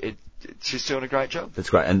she's doing a great job. That's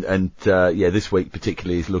great. And this week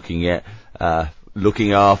particularly is looking at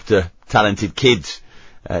looking after talented kids.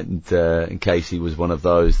 And Casey was one of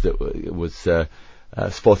those that was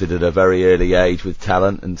spotted at a very early age with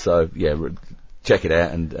talent. And so, check it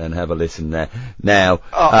out and have a listen there. Now,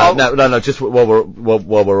 just while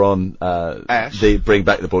we're on Ash. the Bring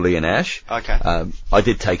Back the Bully and Ash. Okay. I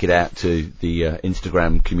did take it out to the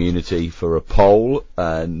Instagram community for a poll,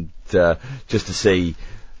 and just to see,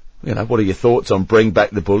 what are your thoughts on Bring Back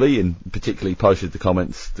the Bully, and particularly posted the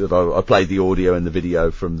comments that I played the audio and the video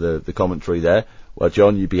from the commentary there. Well,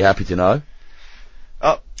 John, you'd be happy to know.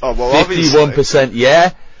 Well, 51%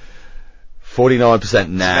 yeah, 49%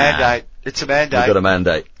 nah. It's a mandate. We've got a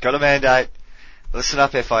mandate. Got a mandate. Listen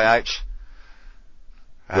up, FIH.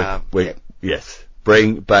 Yes.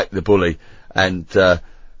 Bring back the bully. And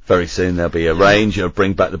very soon there'll be a range of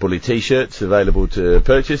Bring Back the Bully t-shirts available to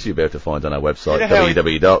purchase. You'll be able to find on our website,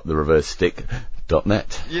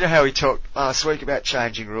 www.thereversestick.net. You know how we talked last week about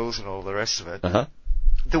changing rules and all the rest of it? Uh-huh.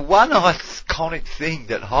 The one iconic thing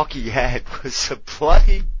that hockey had was a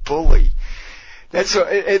bloody bully. That's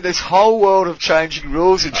in this whole world of changing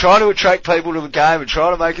rules and trying to attract people to the game and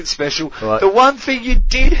trying to make it special. Right. The one thing you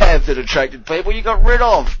did have that attracted people, you got rid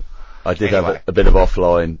of. I did have a bit of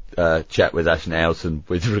offline chat with Ash Nelson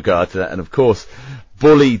with regard to that, and of course,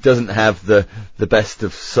 bully doesn't have the best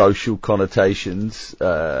of social connotations.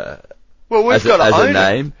 Well, we've got as to own a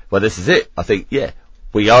name. It. Well, this is it. I think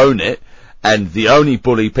we own it, and the only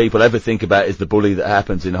bully people ever think about is the bully that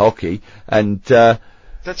happens in hockey, and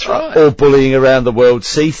that's right. All bullying around the world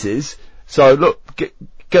ceases. So look,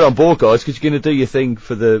 get on board, guys, because you're going to do your thing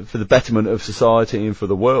for the betterment of society and for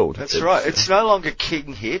the world. That's right. It's no longer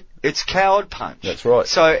king hit. It's coward punch. That's right.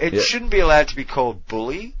 So it shouldn't be allowed to be called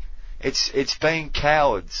bully. It's being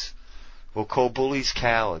cowards. We'll call bullies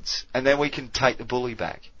cowards, and then we can take the bully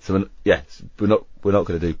back. So we're not going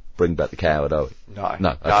to do Bring Back the Coward, are we? No,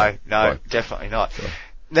 definitely not. Sure.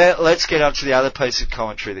 Now, let's get on to the other piece of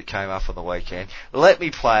commentary that came up on the weekend. Let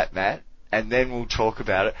me play it, Matt, and then we'll talk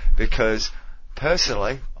about it, because,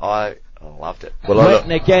 personally, I loved it. Well,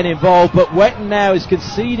 Wetton again involved, but Wetton now has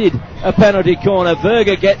conceded a penalty corner.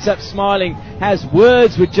 Verga gets up smiling, has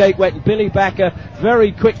words with Jake Wetton. Billy Backer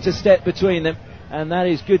very quick to step between them, and that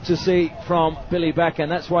is good to see from Billy Backer,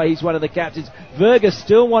 and that's why he's one of the captains. Verga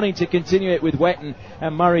still wanting to continue it with Wetton,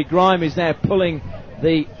 and Murray Grime is now pulling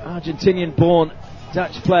the Argentinian-born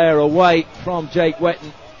Dutch player away from Jake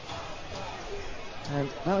Wetton. And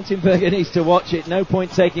Valentin Berger needs to watch it. No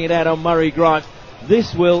point taking it out on Murray Grimes.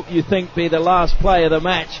 This will, you think, be the last play of the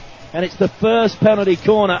match. And it's the first penalty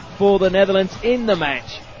corner for the Netherlands in the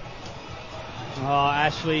match. Oh,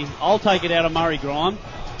 Ashley, I'll take it out of Murray Grime.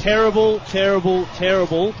 Terrible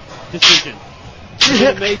decision.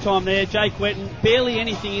 Bit of me time there. Jake Wetton, barely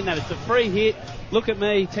anything in that. It's a free hit. Look at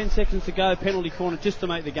me, 10 seconds to go, penalty corner, just to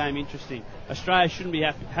make the game interesting. Australia shouldn't be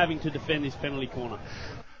having to defend this penalty corner.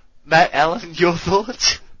 Matt Allen, your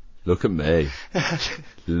thoughts? Look at me.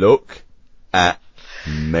 Look at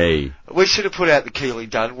me. We should have put out the Keely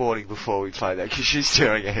Dunn warning before we play that, because she's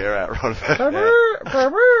tearing her hair out right about now.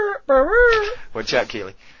 Watch out,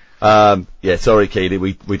 Keely. Sorry, Keely,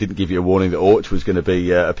 we didn't give you a warning that Orch was going to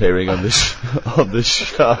be appearing on this on this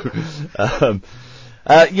show.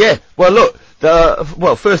 Well, look.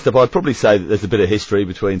 First up, I'd probably say that there's a bit of history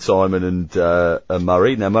between Simon and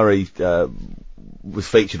Murray. Now, Murray was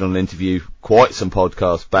featured on an interview quite some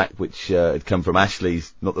podcasts back, which had come from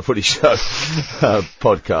Ashley's Not the Footy Show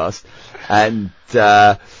podcast. And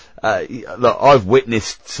look, I've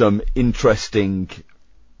witnessed some interesting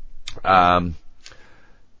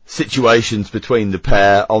situations between the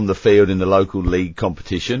pair on the field in the local league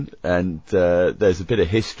competition, and there's a bit of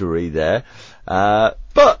history there. But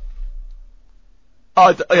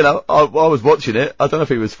I was watching it. I don't know if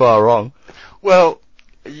he was far wrong. Well,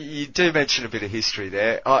 you do mention a bit of history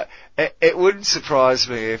there. It wouldn't surprise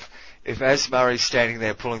me if as Murray's standing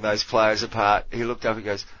there pulling those players apart, he looked up and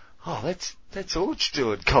goes, "Oh, that's Orch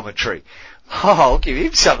doing commentary. Oh, I'll give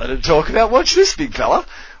him something to talk about. Watch this, big fella."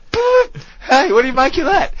 Hey, what do you make of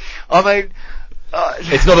that? I mean,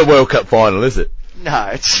 it's not a World Cup final, is it? No,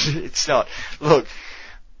 it's not. Look,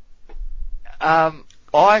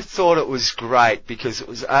 I thought it was great because it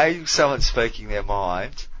was someone speaking their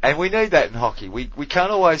mind, and we need that in hockey. We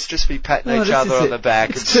can't always just be patting each other on the back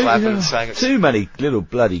and slapping and saying it's too many little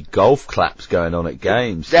bloody golf claps going on at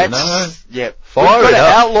games. Fire it up. We've got to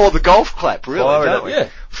outlaw the golf clap, really, don't we? Yeah.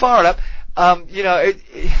 Fire it up.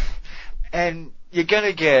 And you're going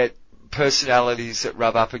to get personalities that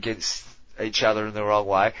rub up against each other in the wrong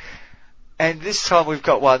way. And this time we've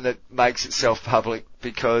got one that makes itself public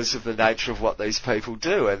because of the nature of what these people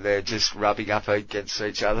do, and they're just rubbing up against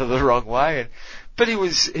each other the wrong way. But he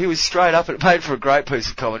was straight up, and it made for a great piece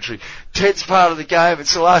of commentary. Tense part of the game,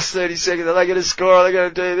 it's the last 30 seconds, are they going to score, are they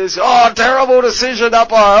going to do this? Oh, terrible decision,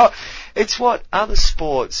 umpire! It's what other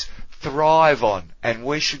sports thrive on, and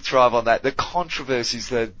we should thrive on that. The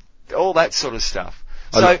controversies, all that sort of stuff.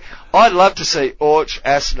 So I'd love to see Orch,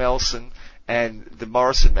 Ass Nelson, and the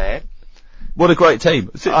Morrison man. What a great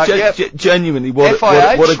team! Genuinely, what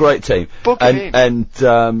a great team! With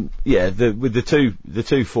the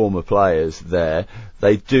two former players there,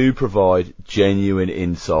 they do provide genuine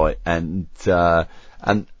insight, and they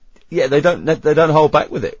don't hold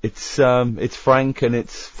back with it. It's frank and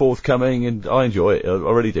it's forthcoming, and I enjoy it. I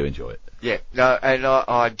really do enjoy it. Yeah, no, and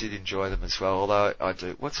I did enjoy them as well. Although I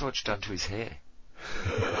do, what's Orch done to his hair?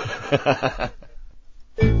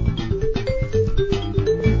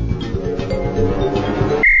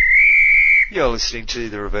 You're listening to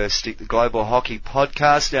the Reverse Stick, the Global Hockey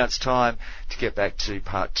Podcast. Now it's time to get back to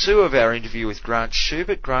part 2 of our interview with Grant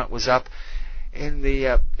Schubert. Grant was up in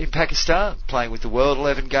Pakistan playing with the World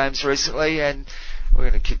 11 games recently, and we're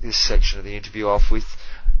going to kick this section of the interview off with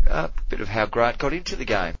a bit of how Grant got into the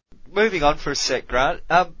game. Moving on for a sec, Grant.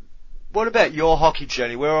 What about your hockey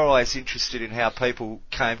journey? We're always interested in how people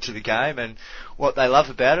came to the game and what they love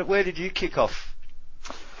about it. Where did you kick off?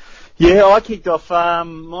 Yeah, I kicked off.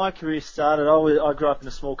 My career started. I grew up in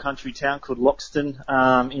a small country town called Loxton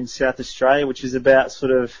in South Australia, which is about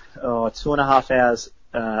sort of 2.5 hours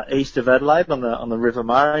east of Adelaide on the River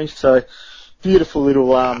Murray. So beautiful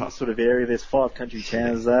little sort of area. There's 5 country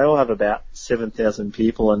towns. They all have about 7,000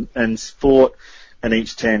 people, and sport in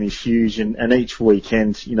each town is huge. And each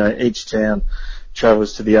weekend, each town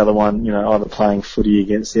travels to the other one, either playing footy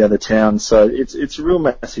against the other town. So it's a real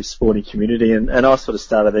massive sporting community, and I sort of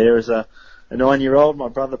started there as a 9-year-old. My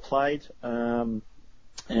brother played, I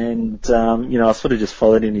sort of just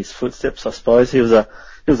followed in his footsteps, I suppose. He was a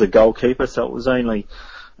goalkeeper, so it was only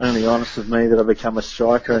honest with me that I become a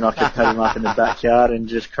striker, and I could pat him up in the backyard and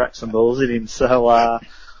just crack some balls at him. So I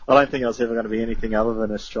don't think I was ever going to be anything other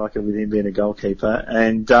than a striker with him being a goalkeeper,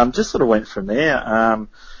 and just sort of went from there.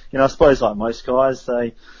 I suppose like most guys,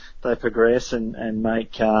 they progress and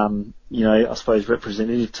make, I suppose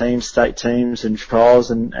representative teams, state teams and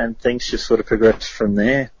trials, and things just sort of progress from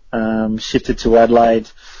there. Shifted to Adelaide.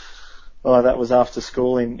 That was after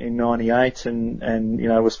school in 98, and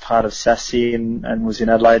was part of SASI and was in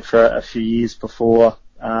Adelaide for a few years before,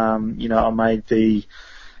 I made the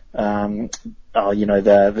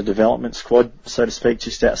development squad, so to speak,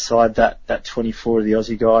 just outside that 24 of the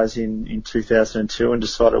Aussie guys in 2002, and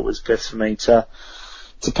decided it was best for me to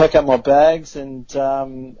pack up my bags and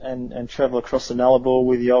travel across the Nullarbor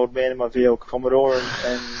with the old man in my VL Commodore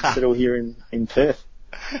and settle here in Perth.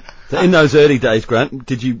 So in those early days, Grant,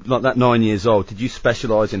 did you, like that 9 years old, did you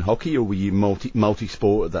specialise in hockey, or were you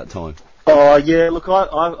multi-sport at that time? Oh yeah, look,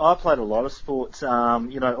 I played a lot of sports,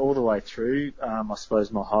 all the way through, I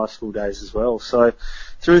suppose my high school days as well. So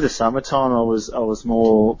through the summertime, I was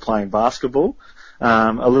more playing basketball,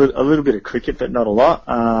 a little bit of cricket, but not a lot.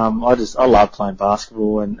 I love playing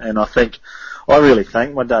basketball, and I really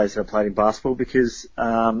thank my days that I played in basketball, because,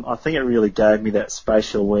 I think it really gave me that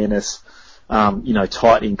spatial awareness,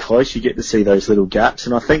 tight in close. You get to see those little gaps,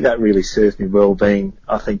 and I think that really served me well being,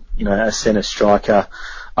 a centre striker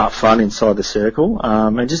up front inside the circle,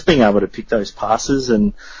 and just being able to pick those passes,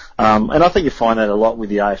 and I think you find that a lot with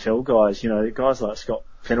the AFL guys. Guys like Scott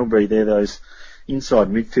Pendlebury, they're those inside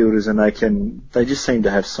midfielders, and they just seem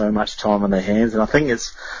to have so much time on their hands, and I think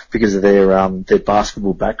it's because of their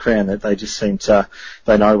basketball background that they just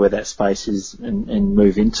they know where that space is and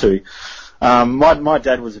move into. My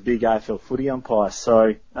dad was a big AFL footy umpire,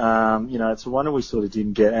 so, it's a wonder we sort of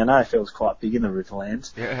didn't get, and AFL's quite big in the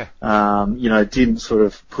Riverlands. Yeah. Didn't sort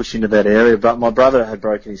of push into that area, but my brother had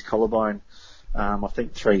broken his collarbone, I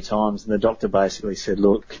think 3 times, and the doctor basically said,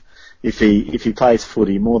 look, if he plays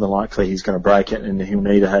footy, more than likely he's going to break it and he'll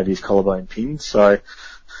need to have his collarbone pinned, so,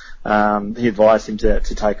 he advised him to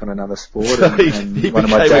take on another sport, and he one of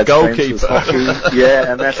my became dad's a goalkeeper. friends was hockey.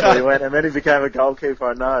 Yeah, and that's where he went, and then he became a goalkeeper.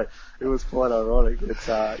 I know, it was quite ironic. It's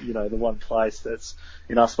the one place that's,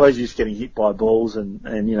 I suppose you're just getting hit by balls and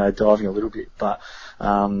diving a little bit, but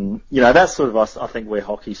that's sort of I think where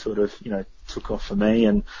hockey sort of took off for me,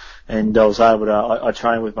 and I was able to I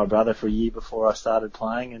trained with my brother for a year before I started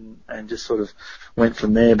playing, and just sort of went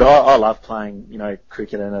from there. But I love playing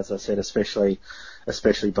cricket, and as I said, especially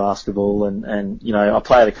basketball, and I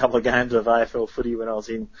played a couple of games of AFL footy when I was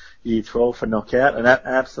in year 12 for knockout, and I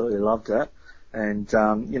absolutely loved that. And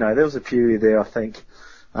there was a period there, I think,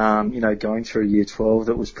 going through year 12,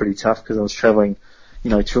 that was pretty tough because I was travelling,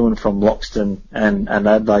 to and from Loxton and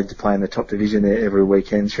Adelaide to play in the top division there every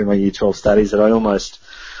weekend through my year 12 studies, that I almost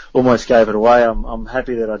gave it away. I'm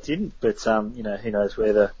happy that I didn't, but, who knows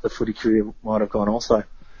where the footy career might have gone also.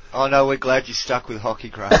 Oh no, we're glad you stuck with hockey,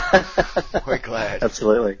 Graham. We're glad.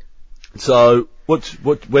 Absolutely. So,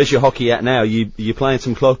 where's your hockey at now? You playing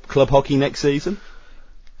some club hockey next season?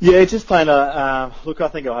 Yeah, just playing look, I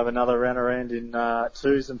think I'll have another round around in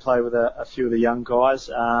twos and play with a few of the young guys.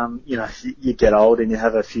 You get old and you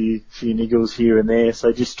have a few niggles here and there,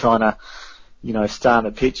 so just trying to, stay on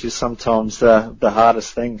the pitch is sometimes the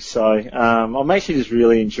hardest thing. So, I'm actually just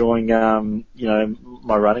really enjoying,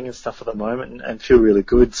 my running and stuff at the moment and feel really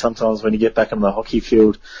good. Sometimes when you get back on the hockey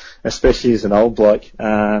field, especially as an old bloke,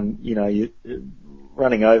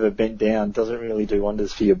 running over, bent down, doesn't really do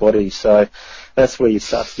wonders for your body. So that's where you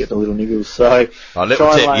start to get the little niggles. So,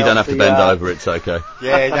 little tip, you don't have to bend over, it's okay.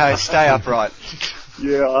 Yeah, no, stay upright.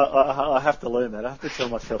 Yeah, I have to learn that. I have to tell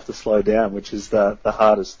myself to slow down, which is the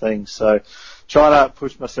hardest thing. So trying to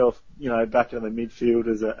push myself, back into the midfield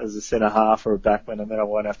as a centre half or a backman, and then I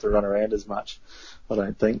won't have to run around as much, I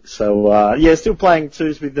don't think. So, still playing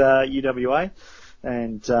twos with UWA.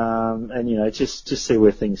 And just see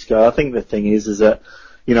where things go. I think the thing is that,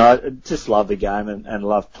 I just love the game and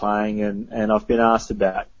love playing, and I've been asked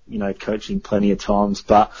about, coaching plenty of times,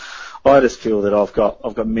 but I just feel that I've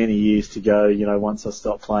got many years to go, once I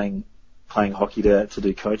stop playing hockey to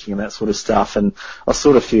do coaching and that sort of stuff. And I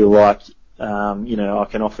sort of feel like, I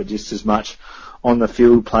can offer just as much on the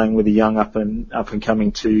field playing with the young up and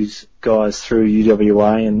coming twos guys through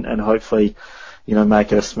UWA and hopefully,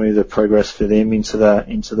 make it a smoother progress for them into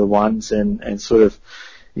the ones and sort of,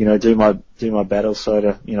 do my battle, so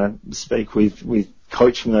to, speak with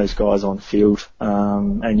coaching those guys on field,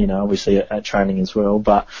 and, obviously at training as well,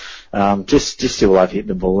 but, just still love hitting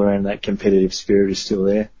the ball around. That competitive spirit is still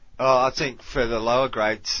there. Oh, I think for the lower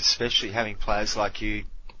grades, especially having players like you,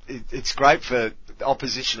 it's great for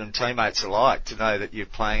opposition and teammates alike to know that you're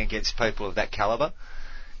playing against people of that calibre.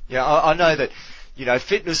 I know that,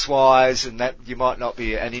 fitness-wise and that you might not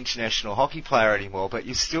be an international hockey player anymore, but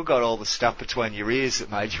you've still got all the stuff between your ears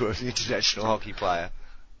that made you an international hockey player.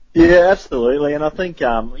 Yeah, absolutely. And I think,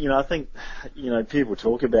 people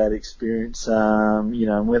talk about experience,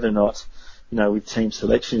 and whether or not, with team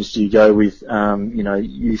selections, do you go with,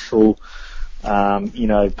 youthful,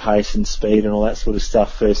 pace and speed and all that sort of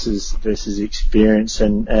stuff versus experience.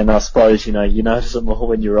 And I suppose, you notice it more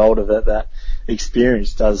when you're older that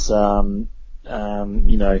experience does,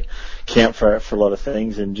 count for a lot of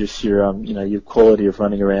things, and just your quality of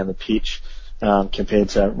running around the pitch, compared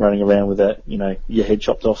to running around with your head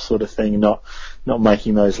chopped off sort of thing, not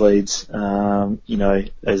making those leads,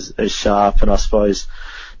 as sharp, and I suppose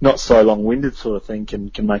not so long-winded sort of thing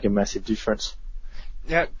can make a massive difference.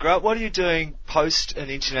 Now, Grant, what are you doing post an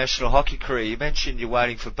international hockey career? You mentioned you're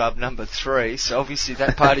waiting for bub number 3, so obviously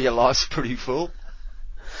that part of your life's pretty full.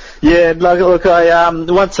 Yeah, look, I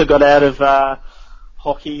once I got out of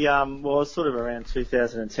hockey, sort of around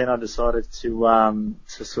 2010, I decided to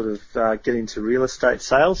sort of get into real estate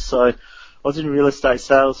sales. So I was in real estate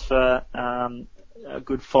sales for a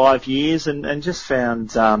good 5 years, and just found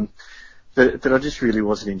that I just really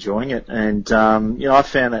wasn't enjoying it. And I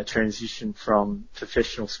found that transition from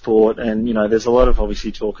professional sport, and there's a lot of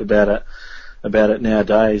obviously talk about it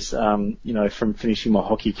nowadays. From finishing my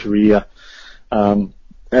hockey career,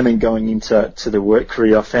 and then going into the work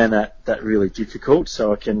career, I found that really difficult.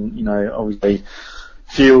 So I can, obviously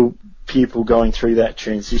feel people going through that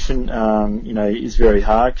transition, is very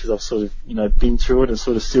hard, because I've sort of, been through it and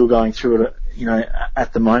sort of still going through it,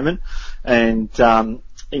 at the moment. And, found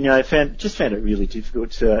it really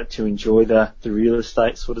difficult to enjoy the real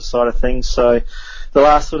estate sort of side of things. So the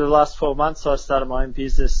last 12 months, I started my own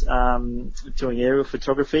business, doing aerial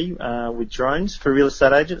photography, with drones for real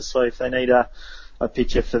estate agents. So if they need a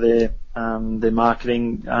picture for their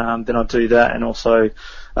marketing, then I do that, and also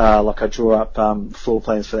I draw up floor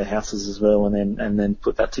plans for their houses as well, and then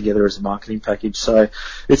put that together as a marketing package. So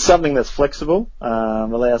it's something that's flexible,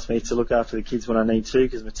 allows me to look after the kids when I need to,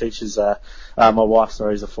 because my wife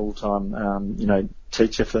is a full-time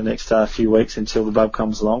teacher for the next few weeks until the bub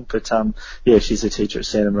comes along. But she's a teacher at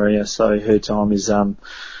Santa Maria, so her time is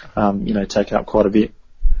taken up quite a bit.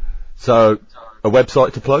 So a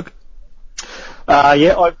website to plug?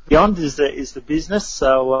 Beyond is the business,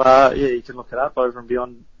 so you can look it up over and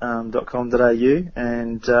beyond.com.au,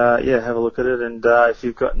 and have a look at it. And if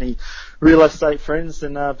you've got any real estate friends,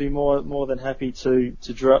 then be more than happy to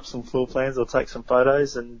draw up some floor plans or take some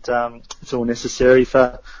photos, and it's all necessary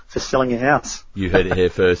for selling a house. You heard it here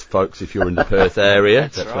first, folks. If you're in the Perth area,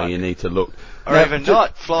 that's right. where you need to look. Or even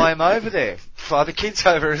not, fly him over there. Fly the kids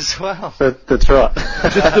over as well. That's right.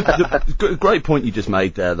 Just the great point you just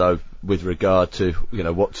made there, though, with regard to,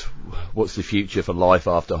 what's the future for life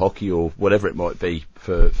after hockey, or whatever it might be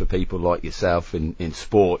for people like yourself in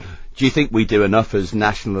sport. Do you think we do enough as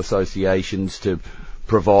national associations to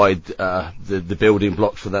provide the building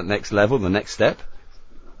blocks for that next level, the next step?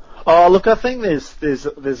 Oh, look, I think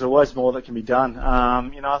there's always more that can be done.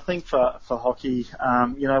 I think for hockey,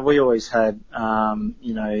 we always had,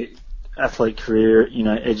 athlete career,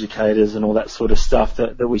 educators and all that sort of stuff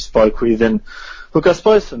that we spoke with. And look, I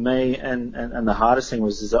suppose for me, and the hardest thing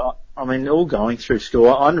was, all going through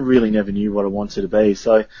school, I really never knew what I wanted to be.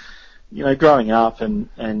 So, growing up and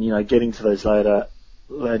getting to those later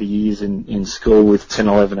years in school with 10,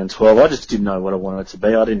 11 and 12, I just didn't know what I wanted to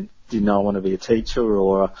be. I didn't know I wanted to be a teacher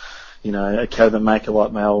or, a cabinet maker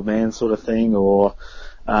like my old man sort of thing, or,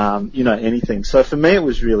 anything. So for me, it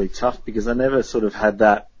was really tough because I never sort of had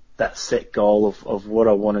that set goal of what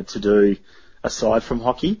I wanted to do aside from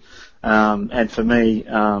hockey. And for me,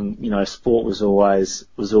 sport was always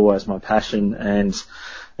my passion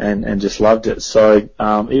and just loved it. So,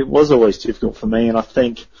 it was always difficult for me. And I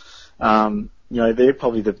think, they're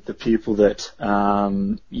probably the people that,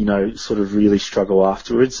 sort of really struggle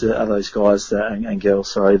afterwards are those guys and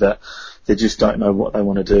girls, that they just don't know what they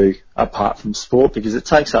want to do apart from sport, because it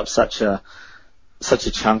takes up such a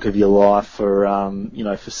chunk of your life for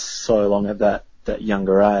so long at that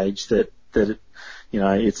younger age that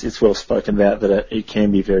it's well spoken about that it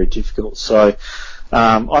can be very difficult. So,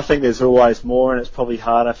 I think there's always more, and it's probably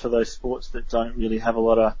harder for those sports that don't really have a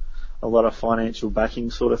lot of financial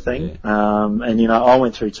backing sort of thing. Yeah. I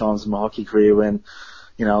went through times in my hockey career when,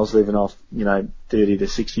 I was living off, $30 to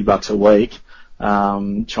 $60 a week,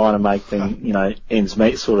 trying to make them, ends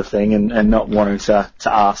meet sort of thing, and not wanting to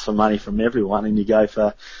ask for money from everyone, and you go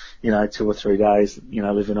for, 2 or 3 days,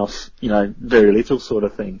 living off, very little sort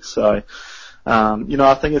of thing. So,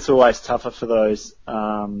 I think it's always tougher for those,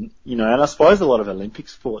 and I suppose a lot of Olympic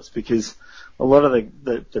sports, because a lot of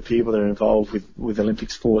the people that are involved with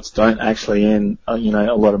Olympic sports don't actually earn, a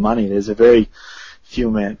lot of money. There's a very few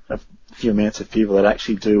amounts of people that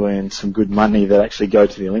actually do earn some good money that actually go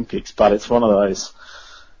to the Olympics. But it's one of those,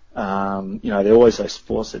 they're always those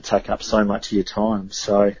sports that take up so much of your time.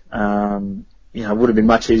 So, it would have been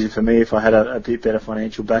much easier for me if I had a bit better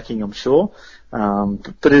financial backing, I'm sure.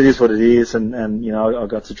 But it is what it is, and I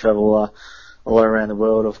got to travel all around the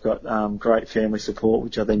world. I've got great family support,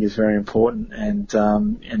 which I think is very important, and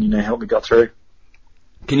helped me got through.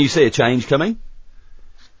 Can you see a change coming?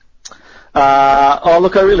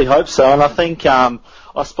 Look, I really hope so, and I think I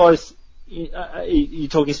suppose you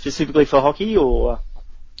talking specifically for hockey, or?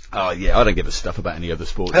 Oh yeah, I don't give a stuff about any other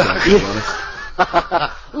sports, to be honest.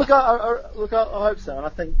 Look, I hope so, and I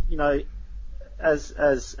think as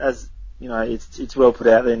it's well put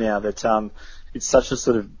out there now that it's such a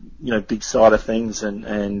sort of big side of things,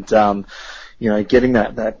 and getting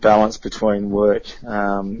that balance between work,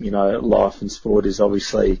 life and sport is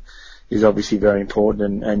obviously very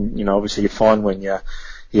important, and obviously you find when you're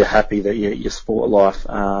happy that your sport life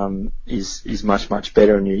is much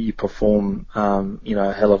better, and you perform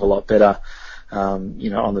a hell of a lot better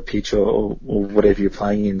on the pitch or whatever you're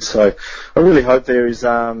playing in. So I really hope there is,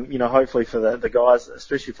 hopefully for the guys,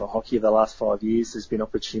 especially for hockey, the last 5 years, there's been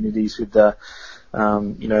opportunities with the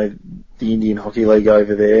Indian Hockey League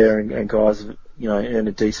over there, and guys have, earned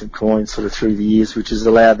a decent coin sort of through the years, which has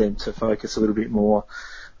allowed them to focus a little bit more,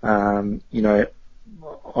 on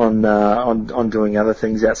doing other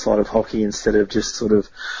things outside of hockey, instead of just sort of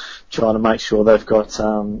trying to make sure they've got,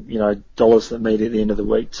 dollars that meet at the end of the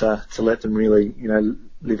week to let them really,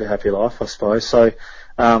 live a happy life, I suppose. So,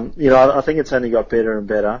 I think it's only got better and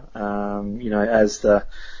better, as the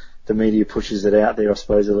media pushes it out there, I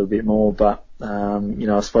suppose, a little bit more. But,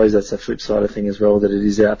 I suppose that's the flip side of thing as well, that it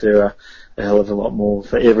is out there a hell of a lot more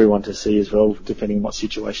for everyone to see as well, depending on what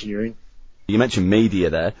situation you're in. You mentioned media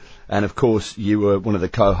there, and of course you were one of the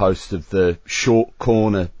co-hosts of the Short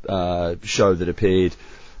Corner show that appeared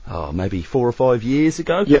maybe 4 or 5 years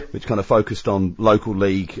ago, yep, which kind of focused on local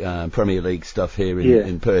league, Premier League stuff here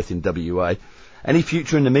in Perth in WA. Any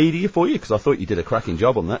future in the media for you? Because I thought you did a cracking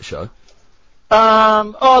job on that show.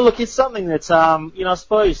 Look, it's something that, I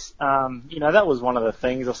suppose, that was one of the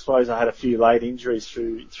things. I suppose I had a few late injuries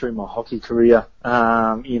through my hockey career,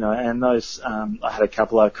 and those, I had a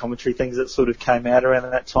couple of commentary things that sort of came out around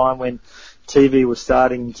that time when TV was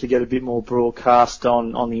starting to get a bit more broadcast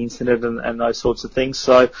on the internet and those sorts of things.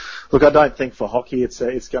 So, look, I don't think for hockey it's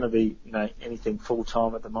going to be, anything full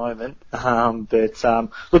time at the moment.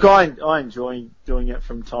 Look, I enjoy doing it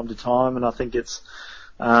from time to time, and I think it's,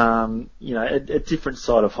 a different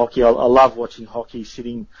side of hockey. I love watching hockey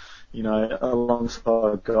sitting,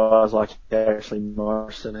 alongside guys like Ashley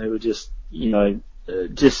Morrison who are just,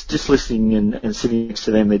 just listening and sitting next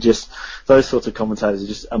to them. They're just, those sorts of commentators are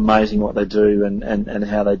just amazing what they do and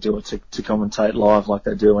how they do it to commentate live like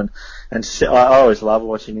they do. And I always love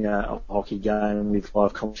watching a hockey game with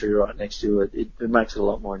live commentary right next to it. It makes it a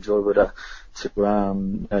lot more enjoyable to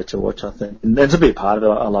watch, I think. And to be a part of it,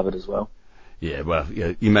 I love it as well. Yeah, well,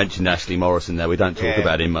 you mentioned Ashley Morrison there. We don't talk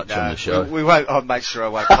about him much on the show. We won't. I'll make sure I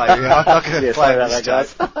won't play. I'm not going to play this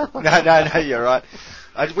guys. No, you're right.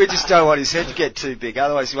 We just don't want his head to get too big.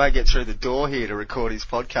 Otherwise, he won't get through the door here to record his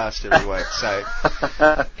podcast every week. So,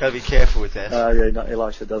 got to be careful with that. He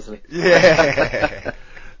likes it, doesn't he? Yeah.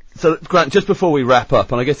 So, Grant, just before we wrap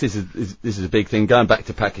up, and I guess this is a big thing, going back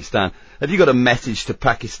to Pakistan, have you got a message to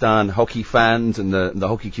Pakistan hockey fans and the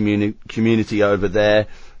hockey community over there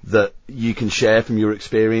that you can share from your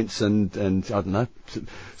experience and I don't know,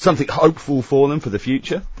 something hopeful for them for the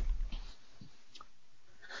future?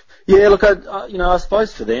 Yeah, look, I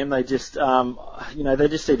suppose for them, they just, they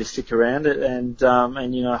just need to stick around it, and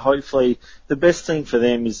hopefully the best thing for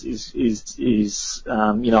them is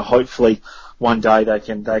hopefully one day they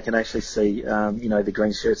can actually see, the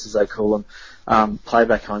green shirts as they call them, play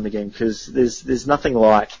back home again, because there's nothing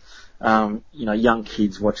like, young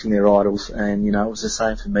kids watching their idols, and, it was the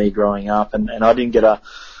same for me growing up, and I didn't get a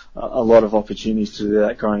lot of opportunities to do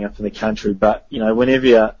that growing up in the country, but,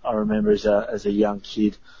 whenever I remember as a young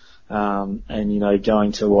kid,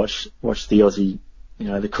 going to watch the Aussie,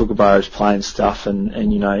 the Kookaburras playing stuff, and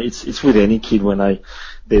it's with any kid when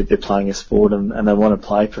they're playing a sport and they want to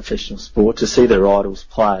play professional sport, to see their idols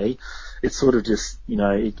play, it's sort of just,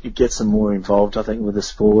 it gets them more involved, I think, with the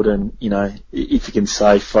sport, and, if you can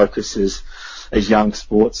say focus as young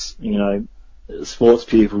sports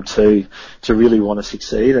people to really want to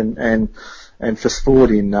succeed, and for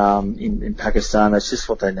sport in Pakistan, that's just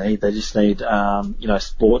what they need. They just need,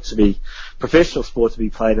 professional sport to be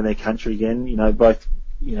played in their country again, both,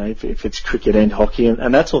 if it's cricket and hockey,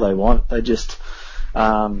 and that's all they want. They just,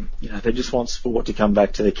 they just want sport to come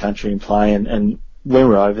back to their country and play, and when we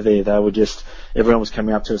were over there, everyone was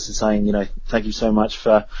coming up to us and saying, thank you so much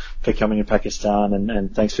for coming to Pakistan,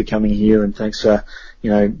 and thanks for coming here, and thanks for,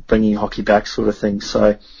 bringing hockey back, sort of thing.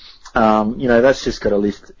 So, that's just got to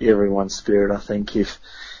lift everyone's spirit, I think, if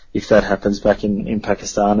that happens back in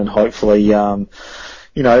Pakistan, and hopefully,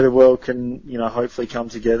 the world can, hopefully come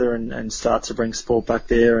together and start to bring sport back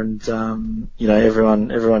there, and,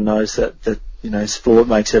 everyone knows that, sport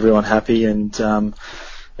makes everyone happy, and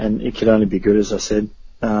it could only be good, as I said.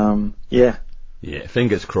 Yeah,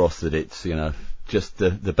 fingers crossed that it's, just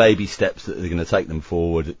the baby steps that are going to take them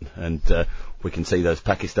forward, and we can see those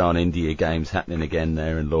Pakistan-India games happening again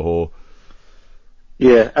there in Lahore.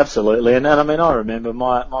 Yeah, absolutely. And I mean, I remember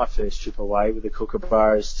my first trip away with the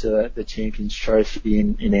Kookaburras to the Champions Trophy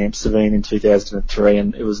in Amsterdam in 2003,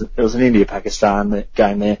 and it was an India-Pakistan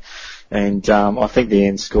game there, and I think the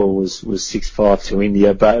end score was 6-5 to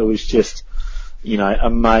India, but it was just,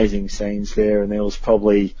 amazing scenes there, and there was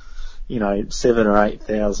probably 7,000 or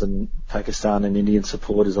 8,000 Pakistan and Indian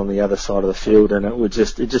supporters on the other side of the field, and it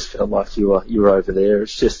just felt like you were over there.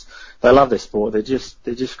 It's just, they love their sport. They're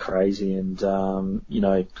just crazy, and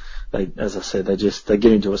they, as I said, they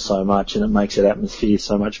get into it so much, and it makes that atmosphere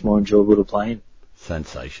so much more enjoyable to play in.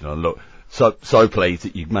 Sensational. Look, so pleased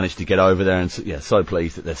that you've managed to get over there, and so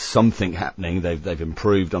pleased that there's something happening. They've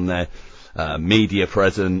improved on their media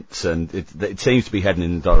presence, and it seems to be heading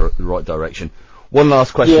in the right direction. One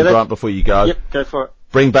last question, Grant, before you go. Yep, go for it.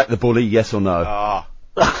 Bring back the bully, yes or no?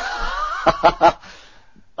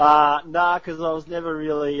 Nah, because I was never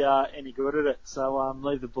really any good at it, so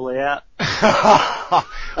leave the bully out.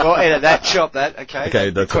 Well, edit that, chop that, okay? Okay,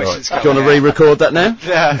 that's all right. Do you want to re-record that now?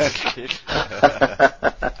 Yeah, that's good.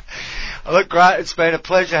 Look, Grant, it's been a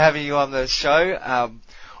pleasure having you on the show.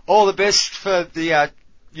 All the best for the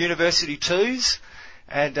University 2s.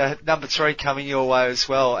 And number 3 coming your way as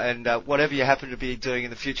well, and whatever you happen to be doing in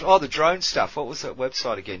the future. Oh, the drone stuff. What was that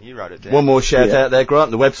website again? You wrote it down. One more shout out there,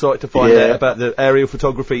 Grant. The website to find out about the aerial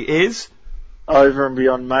photography is? Over and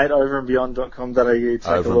Beyond, mate. Overandbeyond.com.au. Take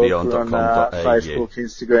a look. We're on Facebook,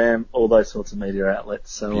 Instagram, all those sorts of media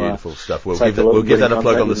outlets. So, beautiful stuff. We'll give that a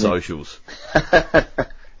plug on the socials.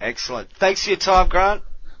 Excellent. Thanks for your time, Grant.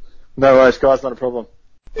 No worries, guys. Not a problem.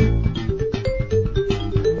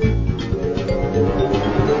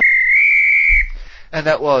 And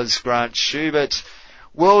that was Grant Schubert,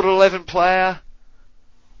 World 11 player,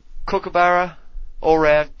 Kookaburra,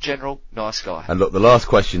 all-round, general, nice guy. And look, the last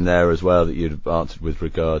question there as well that you'd answered with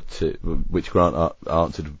regard to, which Grant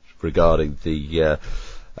answered regarding the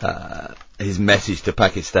his message to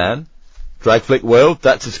Pakistan. Drag Flick World,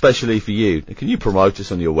 that's especially for you. Can you promote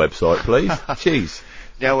us on your website, please? Jeez.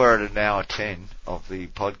 Now we're at an hour 10 of the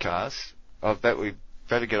podcast. I bet we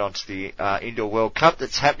better get on to the Indoor World Cup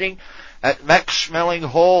that's happening at Max Schmeling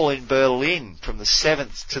Hall in Berlin from the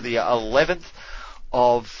 7th to the 11th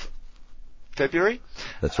of February.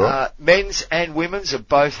 That's right. Men's and women's are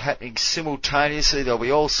both happening simultaneously. There'll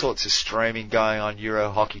be all sorts of streaming going on.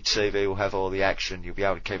 Euro Hockey TV will have all the action. You'll be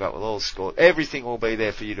able to keep up with all the sport. Everything will be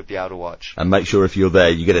there for you to be able to watch. And make sure if you're there,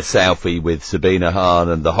 you get a selfie with Sabina Hahn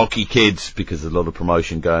and the hockey kids, because there's a lot of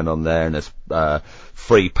promotion going on there, and there's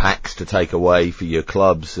free packs to take away for your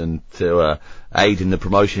clubs and to aid in the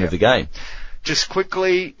promotion of the game. Just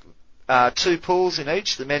quickly, 2 pools in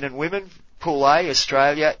each, the men and women. Pool A,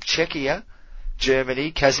 Australia, Czechia,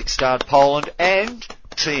 Germany, Kazakhstan, Poland, and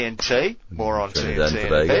TNT. More on TNT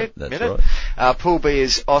in a minute. Right. Pool B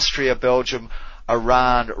is Austria, Belgium,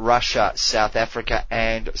 Iran, Russia, South Africa,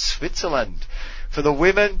 and Switzerland. For the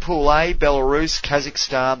women, Pool A, Belarus,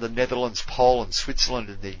 Kazakhstan, the Netherlands, Poland, Switzerland,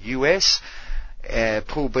 and the US.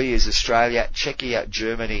 Pool B is Australia, Czechia,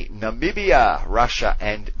 Germany, Namibia, Russia,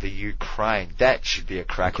 and the Ukraine. That should be a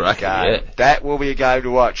cracking game. Yeah. That will be a game to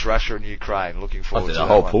watch, Russia and Ukraine. Looking forward to that. The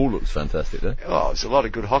whole pool looks fantastic there. Oh, there's a lot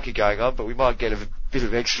of good hockey going on, but we might get a bit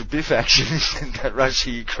of extra biff action in that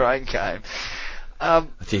Russia-Ukraine game.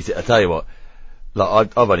 Geez, I tell you what,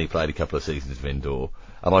 like I've only played a couple of seasons of indoor,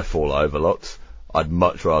 and I fall over lots. I'd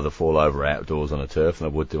much rather fall over outdoors on a turf than I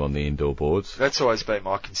would do on the indoor boards. That's always been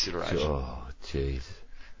my consideration. Oh, jeez.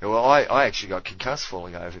 Well, I actually got concussed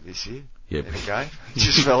falling over this year. Yep. In a game.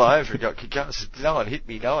 Just fell over and got concussed. No one hit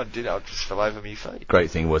me, no one did. I just fell over my feet.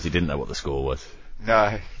 Great thing was he didn't know what the score was.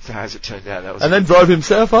 No, as it turned out, that was... And then drove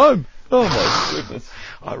himself home. Oh my goodness.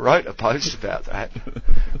 I wrote a post about that.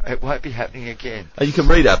 It won't be happening again. And you can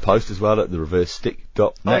read our post as well at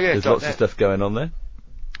thereversestick.net. Oh, yeah, there's lots of stuff going on there.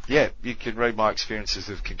 Yeah, you can read my experiences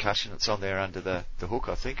of concussion. It's on there under the hook,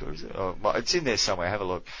 I think, or is it? Oh, it's in there somewhere. Have a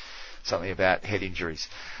look. Something about head injuries.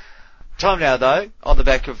 Time now, though, on the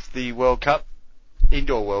back of the World Cup,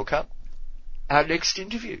 Indoor World Cup, our next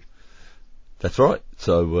interview. That's right.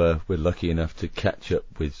 So we're lucky enough to catch up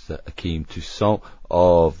with Akim Toussaint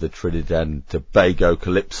of the Trinidad and Tobago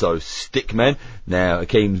Calypso Stickmen. Now,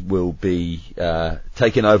 Akim will be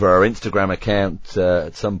taking over our Instagram account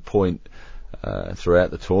at some point throughout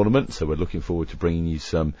the tournament, so we're looking forward to bringing you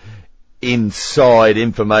some inside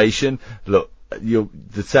information. Look,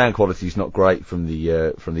 the sound quality is not great from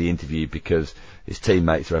the interview because his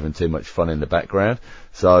teammates are having too much fun in the background.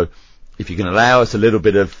 So if you can allow us a little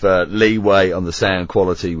bit of leeway on the sound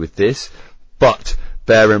quality with this, but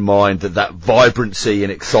bear in mind that vibrancy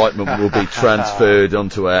and excitement will be transferred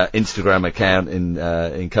onto our Instagram account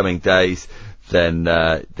in coming days, then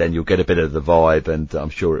you'll get a bit of the vibe, and I'm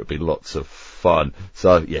sure it'll be lots of fun.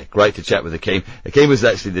 So yeah, great to chat with Akim. Akim was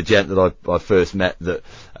actually the gent that I first met that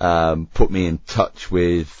put me in touch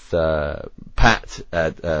with Pat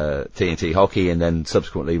at TNT Hockey, and then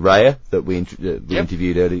subsequently Raya that we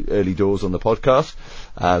interviewed early doors on the podcast.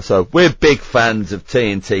 So we're big fans of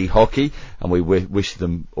TNT Hockey, and we wish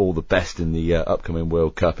them all the best in the upcoming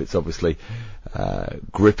World Cup. It's obviously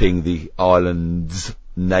gripping the islands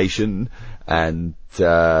nation, and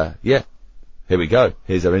here we go.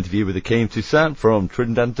 Here's our interview with Akim Toussaint from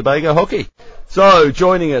Trinidad and Tobago Hockey. So,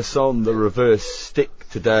 joining us on the reverse stick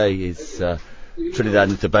today is Trinidad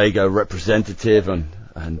and Tobago representative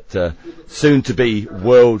and soon-to-be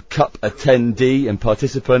World Cup attendee and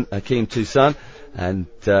participant, Akim Toussaint. And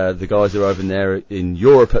the guys are over there in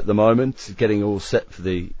Europe at the moment, getting all set for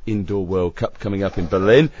the Indoor World Cup coming up in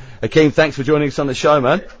Berlin. Akim, thanks for joining us on the show,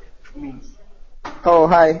 man. Oh,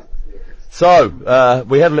 hi. So,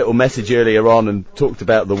 we had a little message earlier on and talked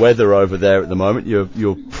about the weather over there at the moment.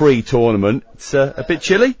 Your pre-tournament. It's a bit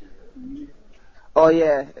chilly? Oh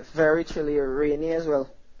yeah, very chilly, rainy as well.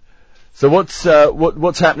 So what's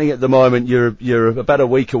happening at the moment? You're about a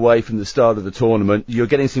week away from the start of the tournament. You're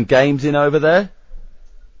getting some games in over there?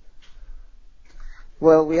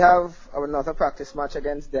 Well, we have another practice match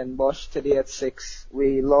against Den Bosch today at 6.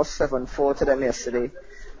 We lost 7-4 to them yesterday.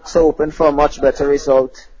 So hoping for a much better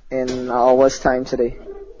result in an hour's time today.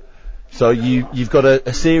 So you've got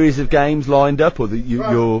a series of games lined up, or that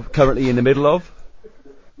you're currently in the middle of?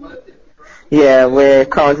 Yeah, we're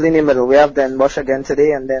currently in the middle. We have Den Bosch again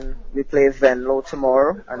today, and then we play Venlo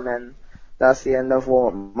tomorrow, and then that's the end of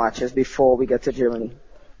our matches before we get to Germany.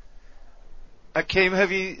 Akim,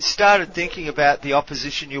 have you started thinking about the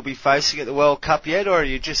opposition you'll be facing at the World Cup yet, or are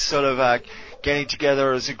you just sort of getting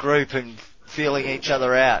together as a group and feeling each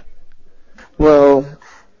other out? Well,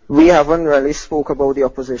 we haven't really spoke about the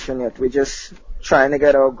opposition yet. We're just trying to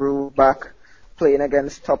get our groove back, playing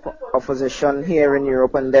against top opposition here in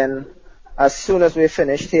Europe, and then as soon as we're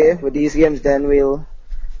finished here with these games, then we'll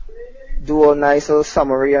do a nice little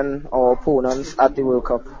summary on our opponents at the World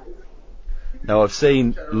Cup. Now, I've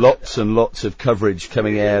seen lots and lots of coverage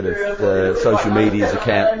coming out of the social media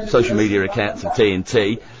accounts of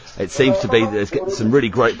TNT. It seems to be that there's getting some really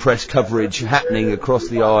great press coverage happening across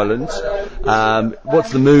the islands.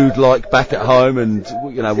 What's the mood like back at home, and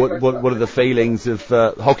what are the feelings of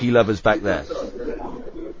hockey lovers back there?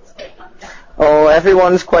 Oh,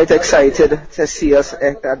 everyone's quite excited to see us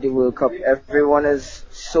at the World Cup. Everyone is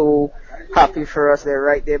so happy for us. They're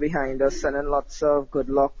right there behind us, sending lots of good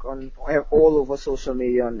luck on all over social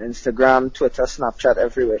media, on Instagram, Twitter, Snapchat,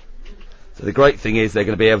 everywhere. So the great thing is they're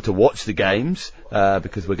going to be able to watch the games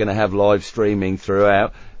because we're going to have live streaming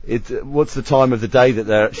throughout. What's the time of the day that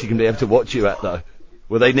they're actually going to be able to watch you at, though?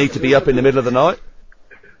 Will they need to be up in the middle of the night?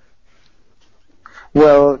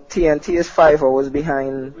 Well, TNT is 5 hours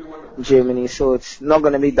behind Germany, so it's not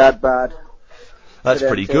going to be that bad. That's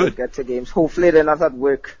pretty good. Get to games. Hopefully they're not at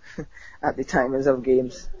work at the timings of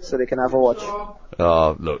games, so they can have a watch.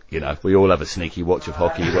 Oh, look, we all have a sneaky watch of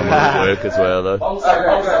hockey when we're at work as well, though.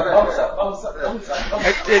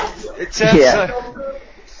 It sounds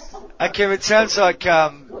Akim, it sounds like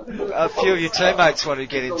a few of your teammates want to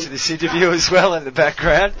get into this interview as well in the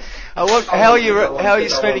background. How are you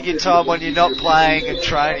spending your time when you're not playing and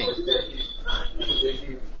training?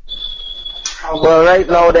 Well, right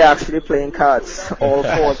now they're actually playing cards, all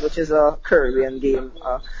fours, which is a Caribbean game,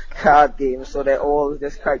 a card game, so they're all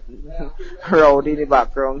just quite rowdy in the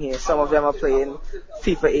background here. Some of them are playing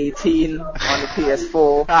FIFA 18 on the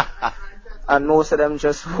PS4, and most of them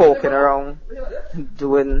just walking around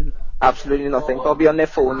doing absolutely nothing, probably on their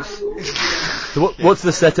phones. So what's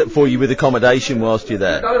the setup for you with accommodation whilst you're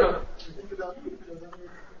there?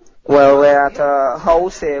 Well, we're at a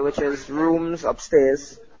house here, which is rooms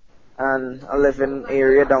upstairs and a living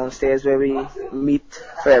area downstairs where we meet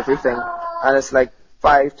for everything. And it's like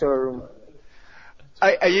 5 to a room.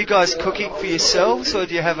 Are you guys cooking for yourselves, or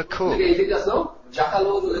do you have a cook?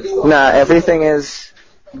 Nah, everything is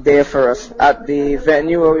there for us. At the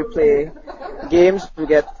venue where we play games, we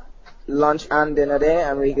get lunch and dinner there,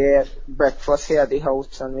 and we get breakfast here at the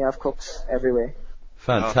house, and we have cooks everywhere.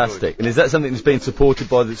 Fantastic. And is that something that's been supported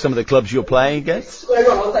by some of the clubs you're playing against?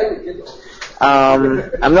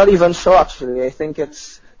 I'm not even sure, actually. I think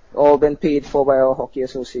it's all been paid for by our hockey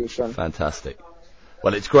association. Fantastic.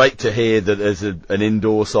 Well, it's great to hear that as an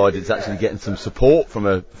indoor side it's actually getting some support from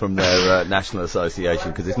their national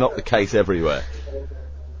association, because it's not the case everywhere.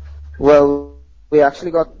 Well, we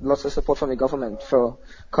actually got lots of support from the government for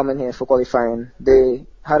coming here for qualifying. They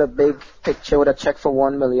had a big picture with a check for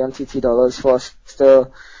 $1 million TT for us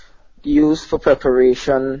to use for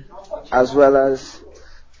preparation as well as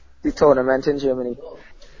the tournament in Germany.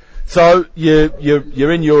 So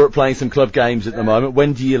you're in Europe playing some club games at the moment.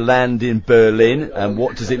 When do you land in Berlin, and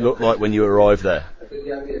what does it look like when you arrive there?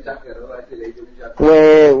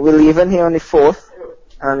 We're leaving here on the 4th,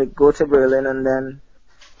 and we go to Berlin, and then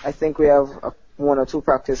I think we have 1 or 2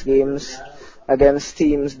 practice games against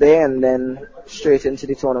teams there, and then straight into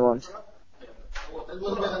the tournament.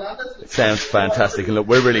 It sounds fantastic, and look,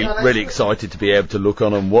 we're really excited to be able to look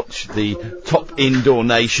on and watch the top indoor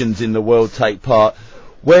nations in the world take part.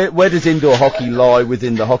 Where does indoor hockey lie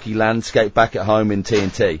within the hockey landscape back at home in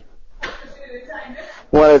TNT?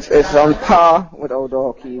 Well, it's on par with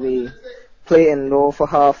outdoor hockey. We play indoor for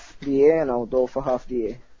half the year and outdoor for half the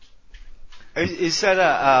year. Is that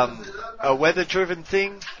a weather-driven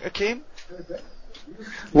thing, Akim?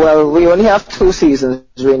 Well, we only have 2 seasons,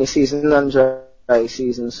 rainy season and dry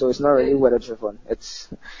season, so it's not really weather-driven.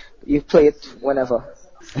 You play it whenever.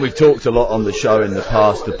 We've talked a lot on the show in the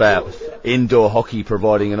past about indoor hockey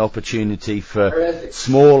providing an opportunity for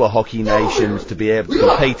smaller hockey nations to be able to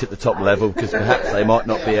compete at the top level, because perhaps they might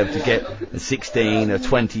not be able to get a 16 or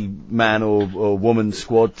 20 man or woman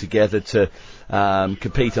squad together to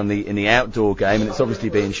compete in the outdoor game. And it's obviously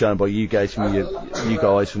being shown by you guys from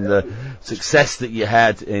the success that you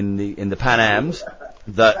had in the Pan Ams.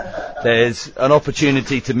 that there's an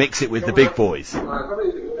opportunity to mix it with the big boys.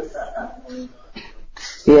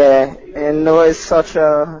 Yeah, and no, it's such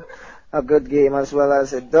a good game, as well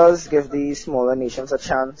as it does give the smaller nations a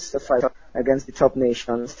chance to fight against the top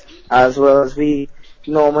nations, as well as we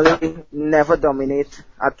normally never dominate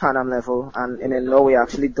at Pan Am level, and in no way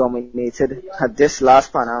actually dominated at this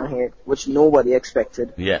last Pan Am here, which nobody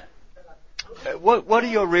expected. Yeah. What are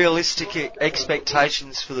your realistic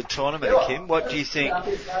expectations for the tournament, Kim? What do you think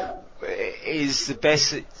is the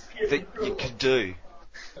best that you can do?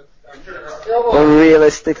 Well,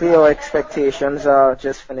 realistically, our expectations are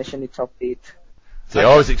just finishing the top 8. See,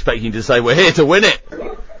 I was expecting you to say we're here to win it.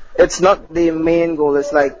 It's not the main goal,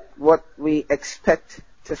 it's like what we expect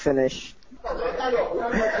to finish.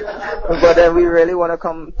 But then we really want to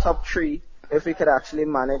come top 3 if we could actually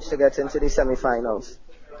manage to get into the semi-finals.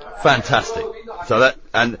 Fantastic. So that,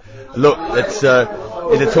 and look, that's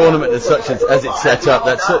in a tournament as such as it's set up,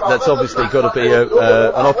 that's obviously got to be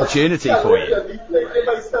an opportunity for you.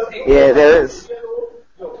 Yeah, there is.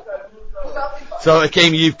 So,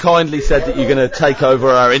 Akim, you've kindly said that you're going to take over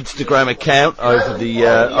our Instagram account over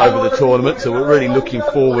the tournament. So we're really looking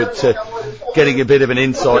forward to getting a bit of an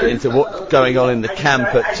insight into what's going on in the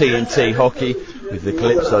camp at TNT Hockey with the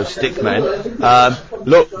Calypso Stickman.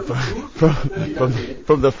 Look,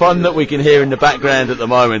 from the fun that we can hear in the background at the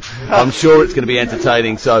moment, I'm sure it's going to be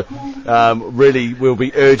entertaining. So, really, we'll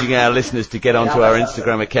be urging our listeners to get onto our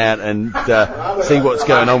Instagram account and see what's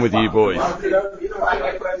going on with you boys.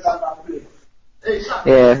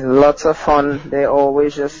 Yeah, lots of fun. They're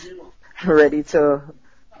always just ready to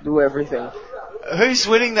do everything. Who's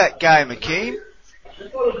winning that game, Akim?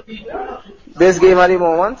 This game at the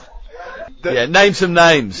moment? Yeah, name some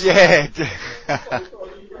names. Yeah.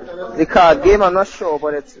 The card game, I'm not sure,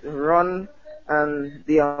 but it's Ron and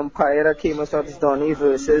the umpire that came out is Donny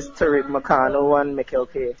versus Tariq Makano and Mikhail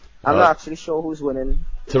K. I'm not actually sure who's winning.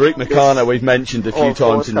 Tariq Makano we've mentioned a few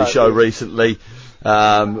times in the show recently.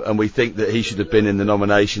 And we think that he should have been in the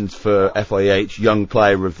nominations for FIH Young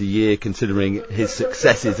Player of the Year, considering his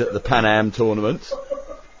successes at the Pan Am tournament.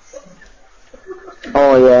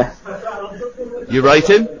 Oh, yeah. You rate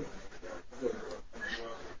him?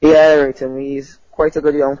 Yeah, I rate him. He's quite a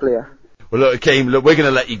good young player. Well, look, Akim, we're going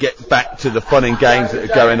to let you get back to the fun and games that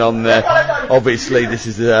are going on there. Obviously, this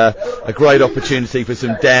is a great opportunity for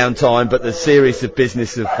some downtime, but the serious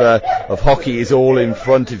business of hockey is all in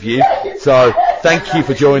front of you. So, thank you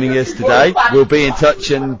for joining us today. We'll be in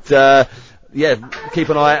touch and, keep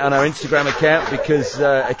an eye out on our Instagram account because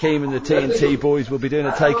Akim and the TNT boys will be doing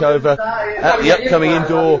a takeover at the upcoming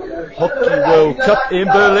Indoor Hockey World Cup in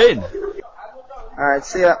Berlin. Alright,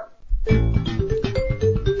 see ya.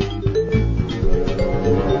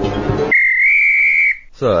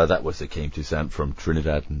 So that was Akim Toussaint from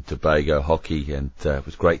Trinidad and Tobago Hockey, and it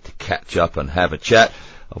was great to catch up and have a chat.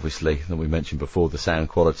 Obviously, as we mentioned before, the sound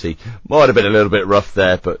quality might have been a little bit rough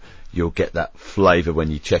there, but you'll get that flavour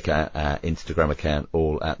when you check out our Instagram account,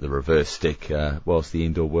 all at the Reverse Stick, whilst the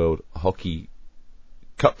Indoor World Hockey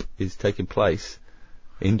Cup is taking place.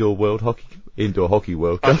 Indoor Hockey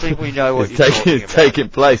World Cup. I think we know what you're talking about. Taking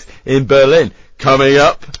place in Berlin, coming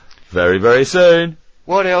up very, very soon.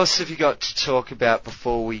 What else have you got to talk about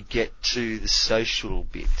before we get to the social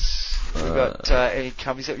bits? We've got any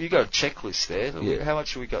companies? You've got a checklist there. Yeah. How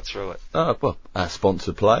much have we got through it? Well, our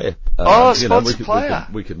sponsored player. Sponsored player.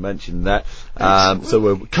 We could mention that. So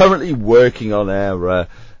we're currently working on our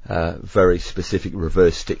very specific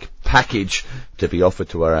reverse stick package to be offered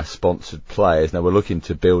to our sponsored players. Now we're looking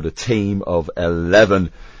to build a team of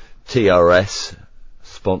 11 TRS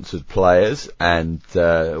sponsored players, and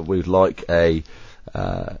we'd like a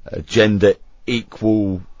gender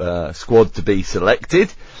equal squad to be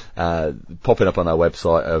selected. Popping up on our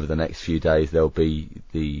website over the next few days, there'll be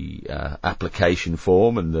the application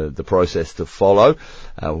form and the process to follow.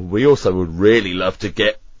 We also would really love to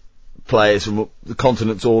get players from the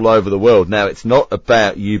continents all over the world. Now, it's not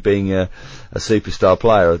about you being a superstar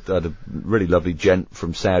player. I had a really lovely gent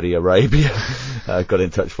from Saudi Arabia got in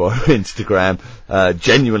touch via Instagram,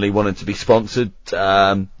 genuinely wanted to be sponsored.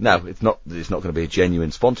 No, it's not going to be a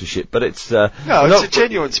genuine sponsorship, but it's it's a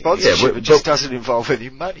genuine sponsorship. It just doesn't involve any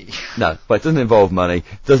money. No, but it doesn't involve money.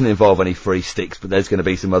 It doesn't involve any free sticks, but there's going to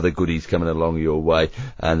be some other goodies coming along your way,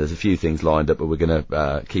 and there's a few things lined up, but we're going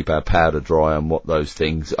to keep our powder dry on what those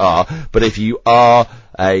things are. But if you are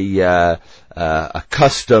a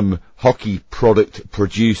custom hockey product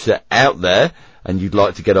producer out there and you'd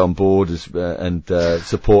like to get on board and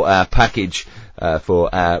support our package for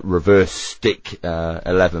our reverse stick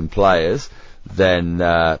 11 players, then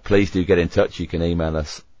please do get in touch. You can email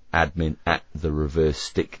us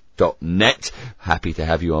admin@thereversestick.com. fah.net. Happy to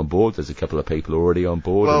have you on board. There's a couple of people already on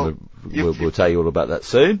board, and we'll tell you all about that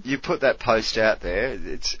soon. You put that post out there.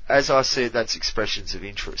 It's, as I said, that's expressions of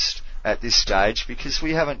interest at this stage, because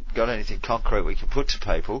we haven't got anything concrete we can put to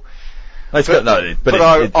people. I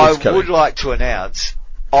would like to announce,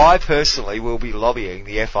 I personally will be lobbying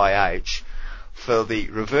the FIH for the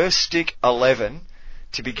reverse stick 11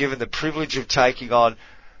 to be given the privilege of taking on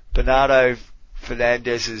Bernardo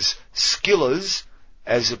Fernandez's Skillers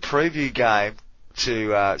as a preview game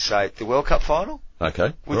to, say, the World Cup final.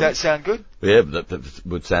 Okay. Would that sound good? Yeah, that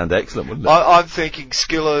would sound excellent, wouldn't it? I'm thinking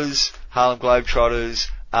Skillers, Harlem Globetrotters,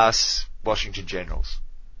 us, Washington Generals.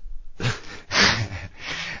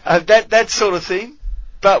 That sort of thing.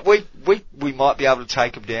 But we might be able to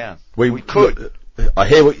take them down. We could. I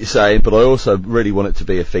hear what you're saying, but I also really want it to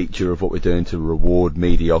be a feature of what we're doing to reward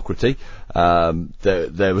mediocrity.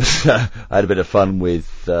 There was, I had a bit of fun with,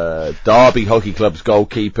 Derby Hockey Club's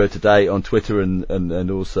goalkeeper today on Twitter,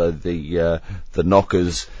 and also the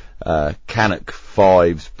Knockers, Cannock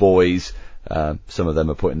Fives boys. Some of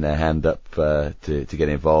them are putting their hand up, to get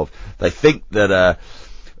involved. They think that,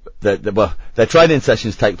 their training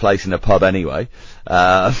sessions take place in a pub anyway,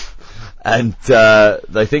 and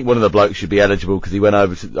they think one of the blokes should be eligible because he went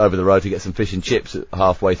over the road to get some fish and chips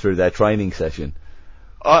halfway through their training session.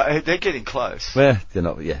 They're getting close. Well, they're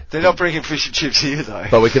not. Yeah, they're not bringing fish and chips here though.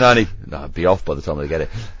 But we can only be off by the time they get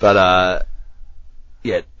it. But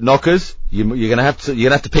Knockers, you're gonna have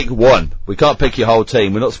to pick one. We can't pick your whole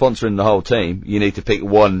team. We're not sponsoring the whole team. You need to pick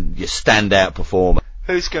one, your standout performer.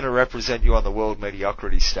 Who's going to represent you on the world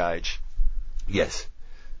mediocrity stage? Yes,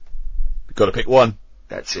 we've got to pick one.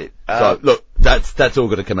 That's it. So look, that's all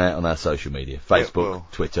going to come out on our social media: Facebook,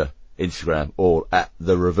 Twitter, Instagram, all at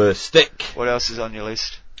The Reverse Stick. What else is on your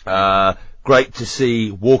list? Great to see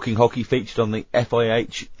Walking Hockey featured on the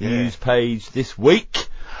FIH news page this week.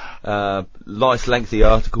 Nice lengthy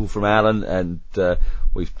article from Alan, and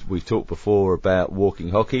we've talked before about Walking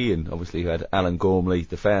Hockey, and obviously you had Alan Gormley,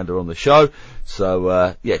 the founder, on the show.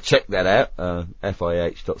 So check that out,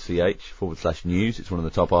 fih.ch/news. It's one of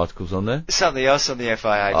the top articles on there. Something else on the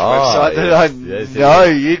FIH website that I know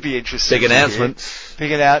you'd be interested in. Big announcements.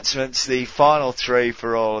 Big announcements. The final 3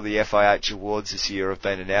 for all of the FIH awards this year have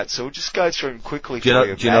been announced, so we'll just go through them quickly.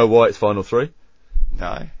 Do you know why it's final 3?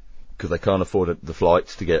 No. Because they can't afford the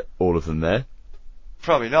flights to get all of them there.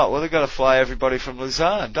 Probably not. Well, they've got to fly everybody from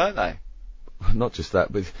Lausanne, don't they? Not just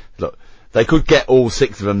that, but look, they could get all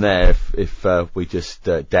 6 of them there if we just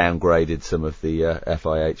downgraded some of the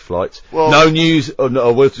FIH flights. Well, no news, or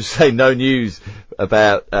we'll just say no news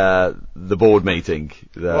about the board meeting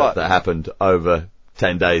that happened over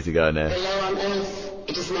 10 days ago now. Below on Earth,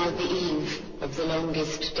 it is now the eve of the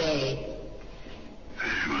longest day.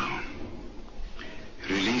 Very well.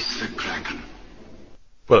 Release the Kraken.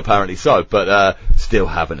 Well, apparently so, but still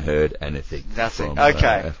haven't heard anything. Nothing. From,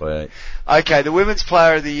 okay. FIH. Okay, the Women's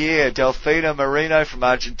Player of the Year, Delfina Marino from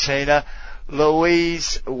Argentina,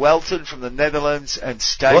 Louise Welton from the Netherlands, and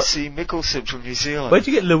Stacey Mickelson from New Zealand. Where'd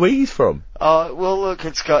you get Louise from? Oh, well, look,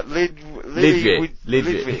 it's got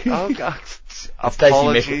Lidvig. Oh, God.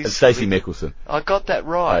 Apologies. Stacey Mickelson. I got that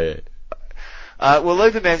right. Oh, yeah. We'll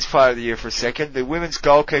leave the Men's Player of the Year for a second. The Women's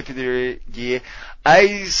Goalkeeper of the Year,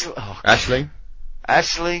 Aisling,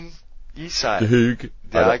 you say it. Hoog.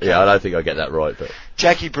 I don't think I get that right, but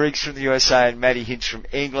Jackie Briggs from the USA and Maddie Hinch from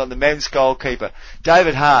England. The men's goalkeeper,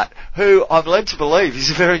 David Hart, who I'm led to believe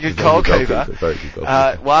is a very good goalkeeper.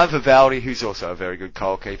 Juan Vivaldi, who's also a very good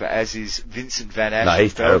goalkeeper, as is Vincent Van Asch. No,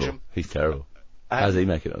 he's from Belgium. terrible. He's terrible. How's he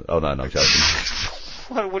make it? Oh no, I'm joking.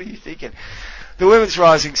 What are you thinking? The Women's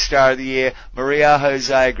Rising Star of the Year, Maria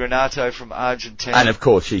Jose Granato from Argentina. And of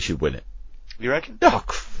course she should win it. You reckon? Oh,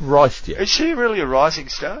 Christ, yeah. Is she really a rising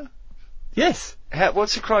star? Yes.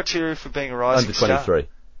 What's the criteria for being a rising star? Under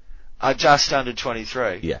 23. Just under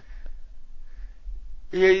 23? Yeah.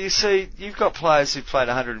 Yeah, you see, you've got players who've played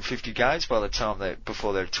 150 games by the time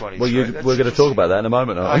before they're 23. Well, we're going to talk about that in a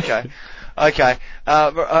moment, aren't we? Okay.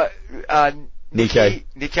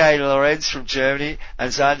 Nikkei Lorenz from Germany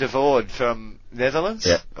and Zander Voort from Netherlands.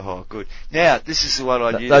 Yeah. Oh, good. Now, this is the one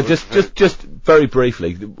I knew. No, just very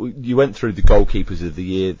briefly, you went through the goalkeepers of the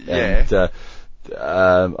year, and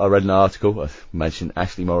I read an article. I mentioned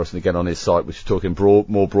Ashley Morrison again on his site, which is talking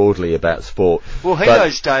more broadly about sport. Well, he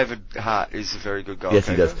knows David Hart is a very good goalkeeper. Yes,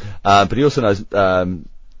 he does. But he also knows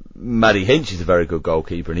Maddie Hinch is a very good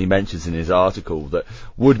goalkeeper, and he mentions in his article that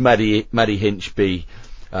would Maddie Hinch be,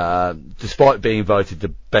 despite being voted the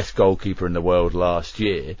best goalkeeper in the world last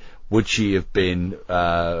year, would she have been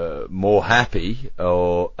more happy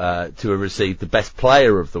or to have received the Best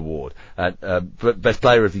Player of the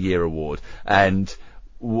Year award? And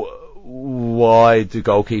why do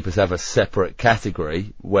goalkeepers have a separate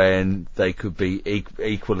category when they could be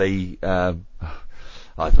equally? I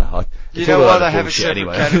don't know. You know why they have a separate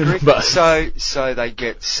anyway. category? But so they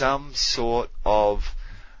get some sort of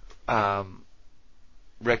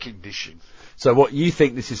recognition. So what you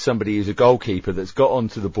think this is somebody who's a goalkeeper that's got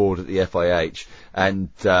onto the board at the FIH and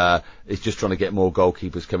is just trying to get more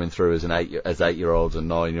goalkeepers coming through as 8-year-olds and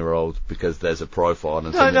 9-year-olds because there's a profile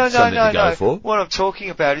and something to go for? What I'm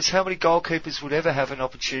talking about is how many goalkeepers would ever have an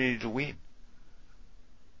opportunity to win.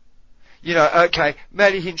 You know, okay,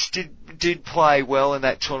 Matty Hinch did play well in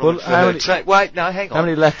that tournament for her team. Wait, no, hang on. How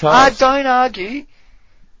many left halves? Don't argue.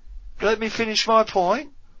 Let me finish my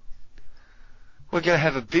point. We're going to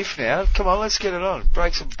have a biff now. Come on, let's get it on.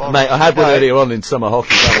 Break some bottles. Mate, I had one earlier on in summer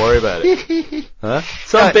hockey. Don't worry about it. Huh?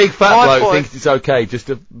 Some big fat bloke thinks it's okay just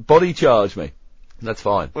to body charge me. That's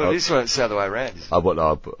fine. Well, this one's the other way around. I won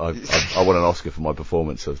an Oscar for my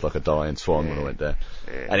performance. So it was like a dying swan when I went there.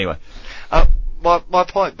 Yeah. Anyway. My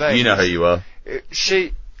point being... You know who you are.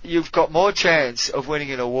 You've got more chance of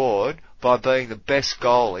winning an award by being the best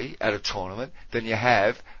goalie at a tournament than you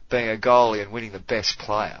have being a goalie and winning the best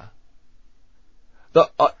player.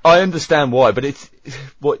 I understand why, but it's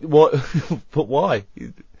what but why?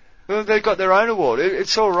 Well, they've got their own award.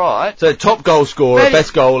 It's all right. So top goal scorer,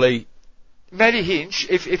 best goalie. Matty Hinch,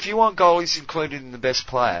 if you want goalies included in the best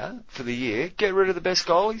player for the year, get rid of the best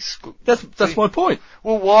goalies. That's my point.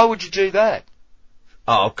 Well, why would you do that?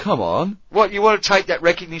 Oh, come on. What, you want to take that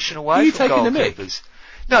recognition away from goalkeepers?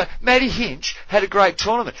 No, Matty Hinch had a great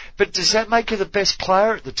tournament, but does that make her the best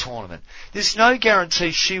player at the tournament? There's no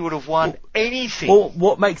guarantee she would have won anything. Well,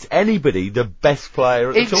 what makes anybody the best player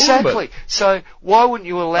at the tournament? Exactly. So why wouldn't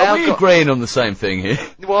you allow... Are we agreeing on the same thing here?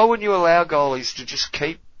 Why wouldn't you allow goalies to just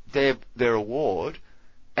keep their award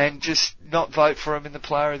and just not vote for them in the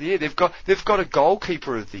player of the year? They've got a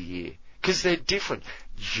goalkeeper of the year because they're different.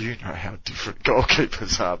 You know how different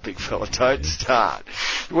goalkeepers are, big fella. Don't start.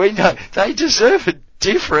 We know they deserve a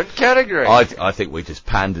different category. I think we just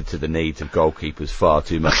pandered to the needs of goalkeepers far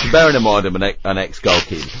too much. Bearing in mind I'm an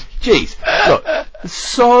ex-goalkeeper. Jeez, look,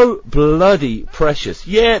 so bloody precious.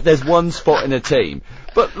 Yeah, there's one spot in a team,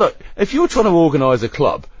 but look, if you're trying to organise a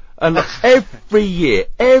club, and look, every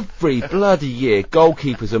bloody year,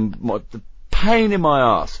 goalkeepers are the pain in my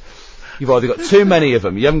arse. You've either got too many of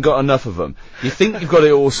them, you haven't got enough of them. You think you've got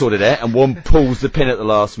it all sorted out, and one pulls the pin at the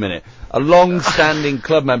last minute. A long-standing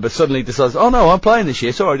club member suddenly decides, oh no, I'm playing this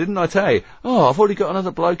year, sorry, didn't I tell you? Oh, I've already got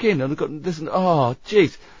another bloke in, and I've got this, oh,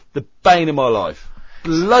 jeez, the bane of my life.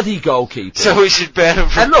 Bloody goalkeeper. So we should ban them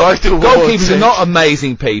from and look, both awards. Goalkeepers are not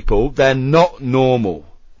amazing people, they're not normal.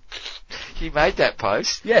 You made that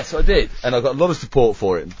post. Yes, I did, and I got a lot of support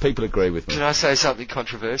for it, and people agree with me. Can I say something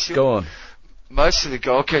controversial? Go on. Most of the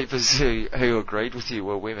goalkeepers who agreed with you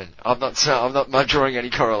were women. I'm not drawing any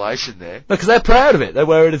correlation there. No, because they're proud of it. They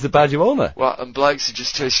wear it as a badge of honour. Well, and blokes are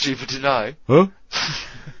just too stupid to know. Huh?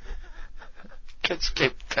 Let's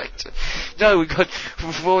get back to... No,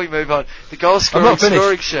 before we move on, the goal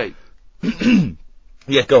scoring sheet.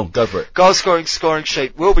 Yeah, go for it. Goal scoring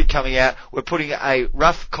sheet will be coming out. We're putting a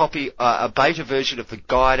rough copy, a beta version of the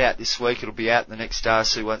guide out this week. It'll be out in the next day or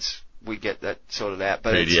so once we get that sorted out.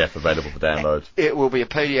 But PDF available for download. It will be a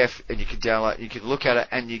PDF and you can download, you can look at it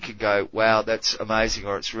and you can go, wow, that's amazing,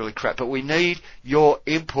 or it's really crap. But we need your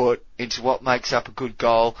input into what makes up a good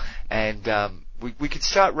goal, and we could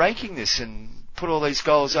start ranking this and put all these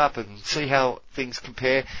goals up and see how things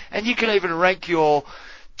compare. And you can even rank your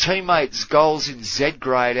teammates' goals in Z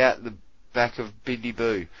grade out in the back of Bindi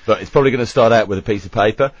Boo. But it's probably going to start out with a piece of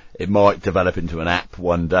paper. It might develop into an app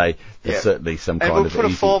one day. There's certainly some kind of... And we'll put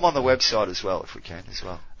a form on the website as well, if we can, as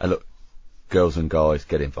well. And look, girls and guys,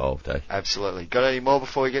 get involved, eh? Absolutely. Got any more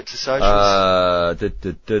before we get to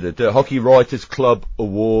socials? Hockey Writers Club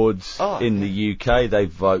Awards in the UK. They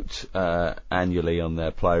vote annually on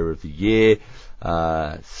their Player of the Year.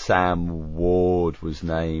 Sam Ward was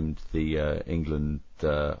named the England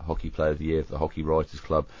Hockey Player of the Year for the Hockey Writers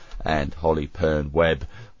Club, and Holly Pern-Webb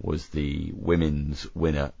was the women's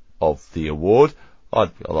winner of the award. I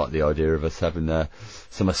like the idea of us having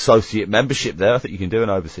some associate membership there. I think you can do an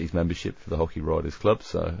overseas membership for the Hockey Writers Club,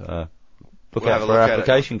 so look out for our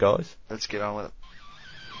application, guys. Let's get on with it.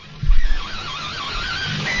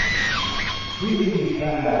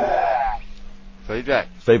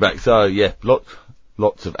 Feedback. So yeah,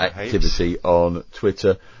 lots of activity on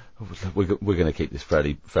Twitter. We're going to keep this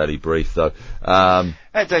fairly brief though. And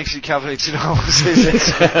thanks for coming tonight.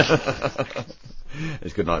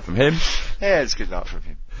 It's good night from him. Yeah, it's good night from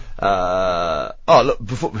him. Look,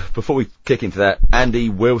 before we kick into that, Andy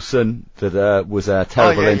Wilson, that was our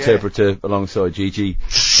terrible interpreter alongside Gigi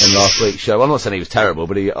in last week's show. I'm not saying he was terrible,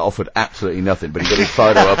 but he offered absolutely nothing. But he got his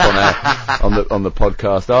photo up on the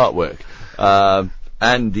podcast artwork.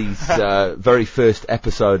 Andy's very first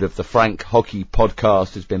episode of the Frank Hockey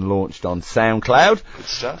podcast has been launched on SoundCloud. Good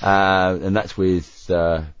stuff. And that's with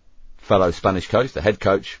fellow Spanish coach, the head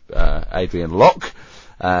coach, Adrian Locke.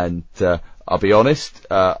 And I'll be honest,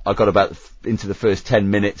 I got about into the first 10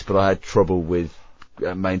 minutes, but I had trouble with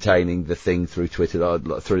maintaining the thing through Twitter,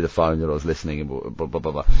 through the phone that I was listening, and blah, blah,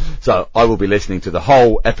 blah, blah. So I will be listening to the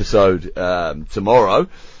whole episode tomorrow.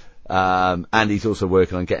 And he's also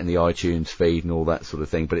working on getting the iTunes feed and all that sort of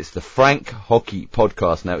thing. But it's the Frank Hockey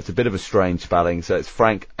Podcast. Now, it's a bit of a strange spelling, so it's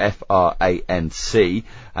Frank, F-R-A-N-C,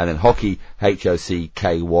 and then Hockey,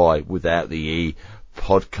 H-O-C-K-Y, without the E,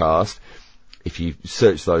 podcast. If you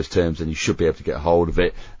search those terms, then you should be able to get a hold of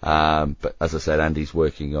it. But as I said, Andy's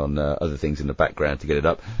working on other things in the background to get it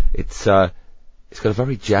up. It's got a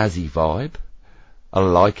very jazzy vibe. I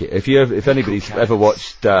like it. If anybody's ever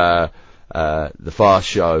watched the Fast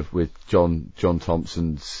Show with John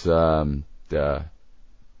Thompson's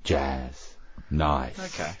jazz,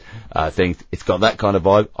 nice. Okay. Thing, it's got that kind of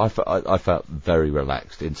vibe. I felt very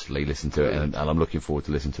relaxed instantly listening to it, and I'm looking forward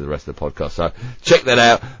to listening to the rest of the podcast. So check that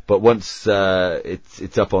out. But once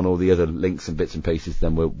it's up on all the other links and bits and pieces,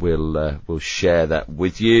 then we'll share that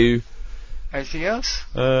with you. Anything else?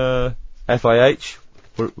 FIH.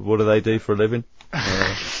 What do they do for a living?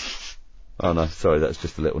 Oh no, sorry, that's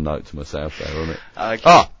just a little note to myself there, wasn't it?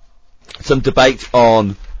 Okay. Some debate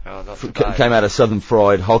on debate. Came out of Southern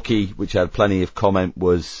Fried Hockey, which had plenty of comment.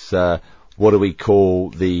 Was what do we call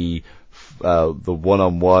the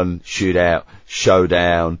one-on-one shootout,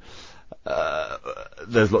 showdown?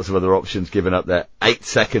 There's lots of other options given up there. 8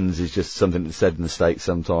 seconds is just something that's said in the States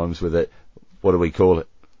sometimes with it. What do we call it?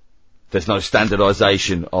 There's no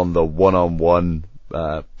standardisation on the one-on-one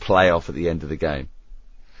playoff at the end of the game.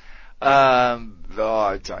 I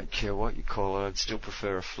don't care what you call it. I'd still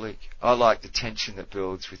prefer a flick. I like the tension that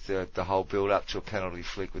builds with the whole build up to a penalty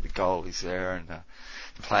flick with the goalies there and the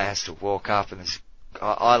player has to walk up and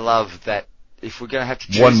I love that. If we're going to have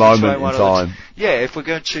to choose one moment in time. If we're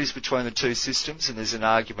going to choose between the two systems and there's an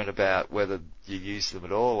argument about whether you use them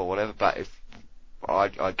at all or whatever, but if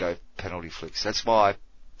I'd go penalty flicks. That's my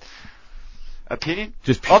opinion.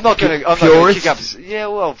 I'm not going to kick up.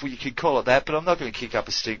 You could call it that, but I'm not going to kick up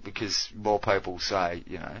a stink because more people say,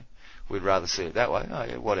 we'd rather see it that way. Oh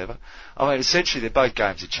yeah, whatever. I mean, essentially, they're both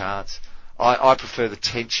games of chance. I prefer the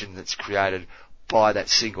tension that's created by that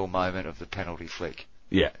single moment of the penalty flick.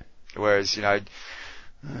 Yeah. Whereas,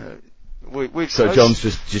 we've so John's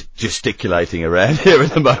just gesticulating around here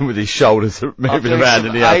at the moment with his shoulders moving around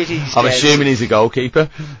in the air. I'm assuming he's a goalkeeper.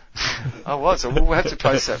 I was. We'll have to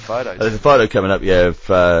post that photo. There's a photo coming up,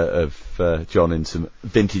 of John in some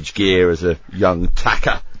vintage gear as a young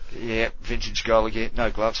tacker. Yeah, vintage goal again. No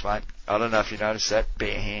gloves, mate. I don't know if you noticed that.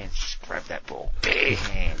 Bare hands. Just grab that ball. Bare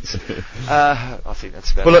hands. I think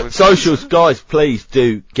that's about it. Well, look, socials, guys, please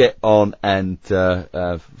do get on and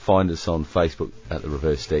find us on Facebook at The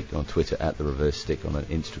Reverse Stick, on Twitter at The Reverse Stick, on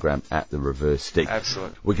Instagram at The Reverse Stick.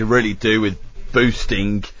 Absolutely. We can really do with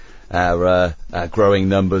boosting our growing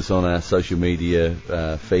numbers on our social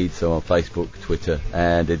media feeds, so on Facebook, Twitter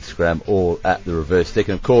and Instagram, all at The Reverse Stick.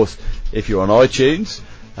 And of course, if you're on iTunes,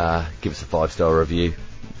 give us a 5-star review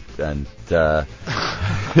and or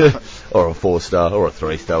a 4-star or a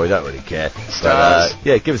 3-star, we don't really care. Stars.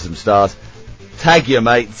 But give us some stars, tag your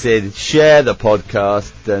mates in, share the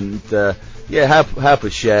podcast, and help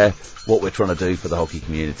us share what we're trying to do for the hockey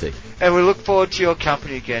community. And we look forward to your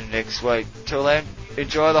company again next week. Till then,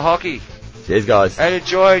 enjoy the hockey. Cheers, guys. And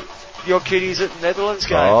enjoy your kiddies at the Netherlands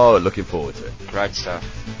game. Oh, looking forward to it. Great stuff.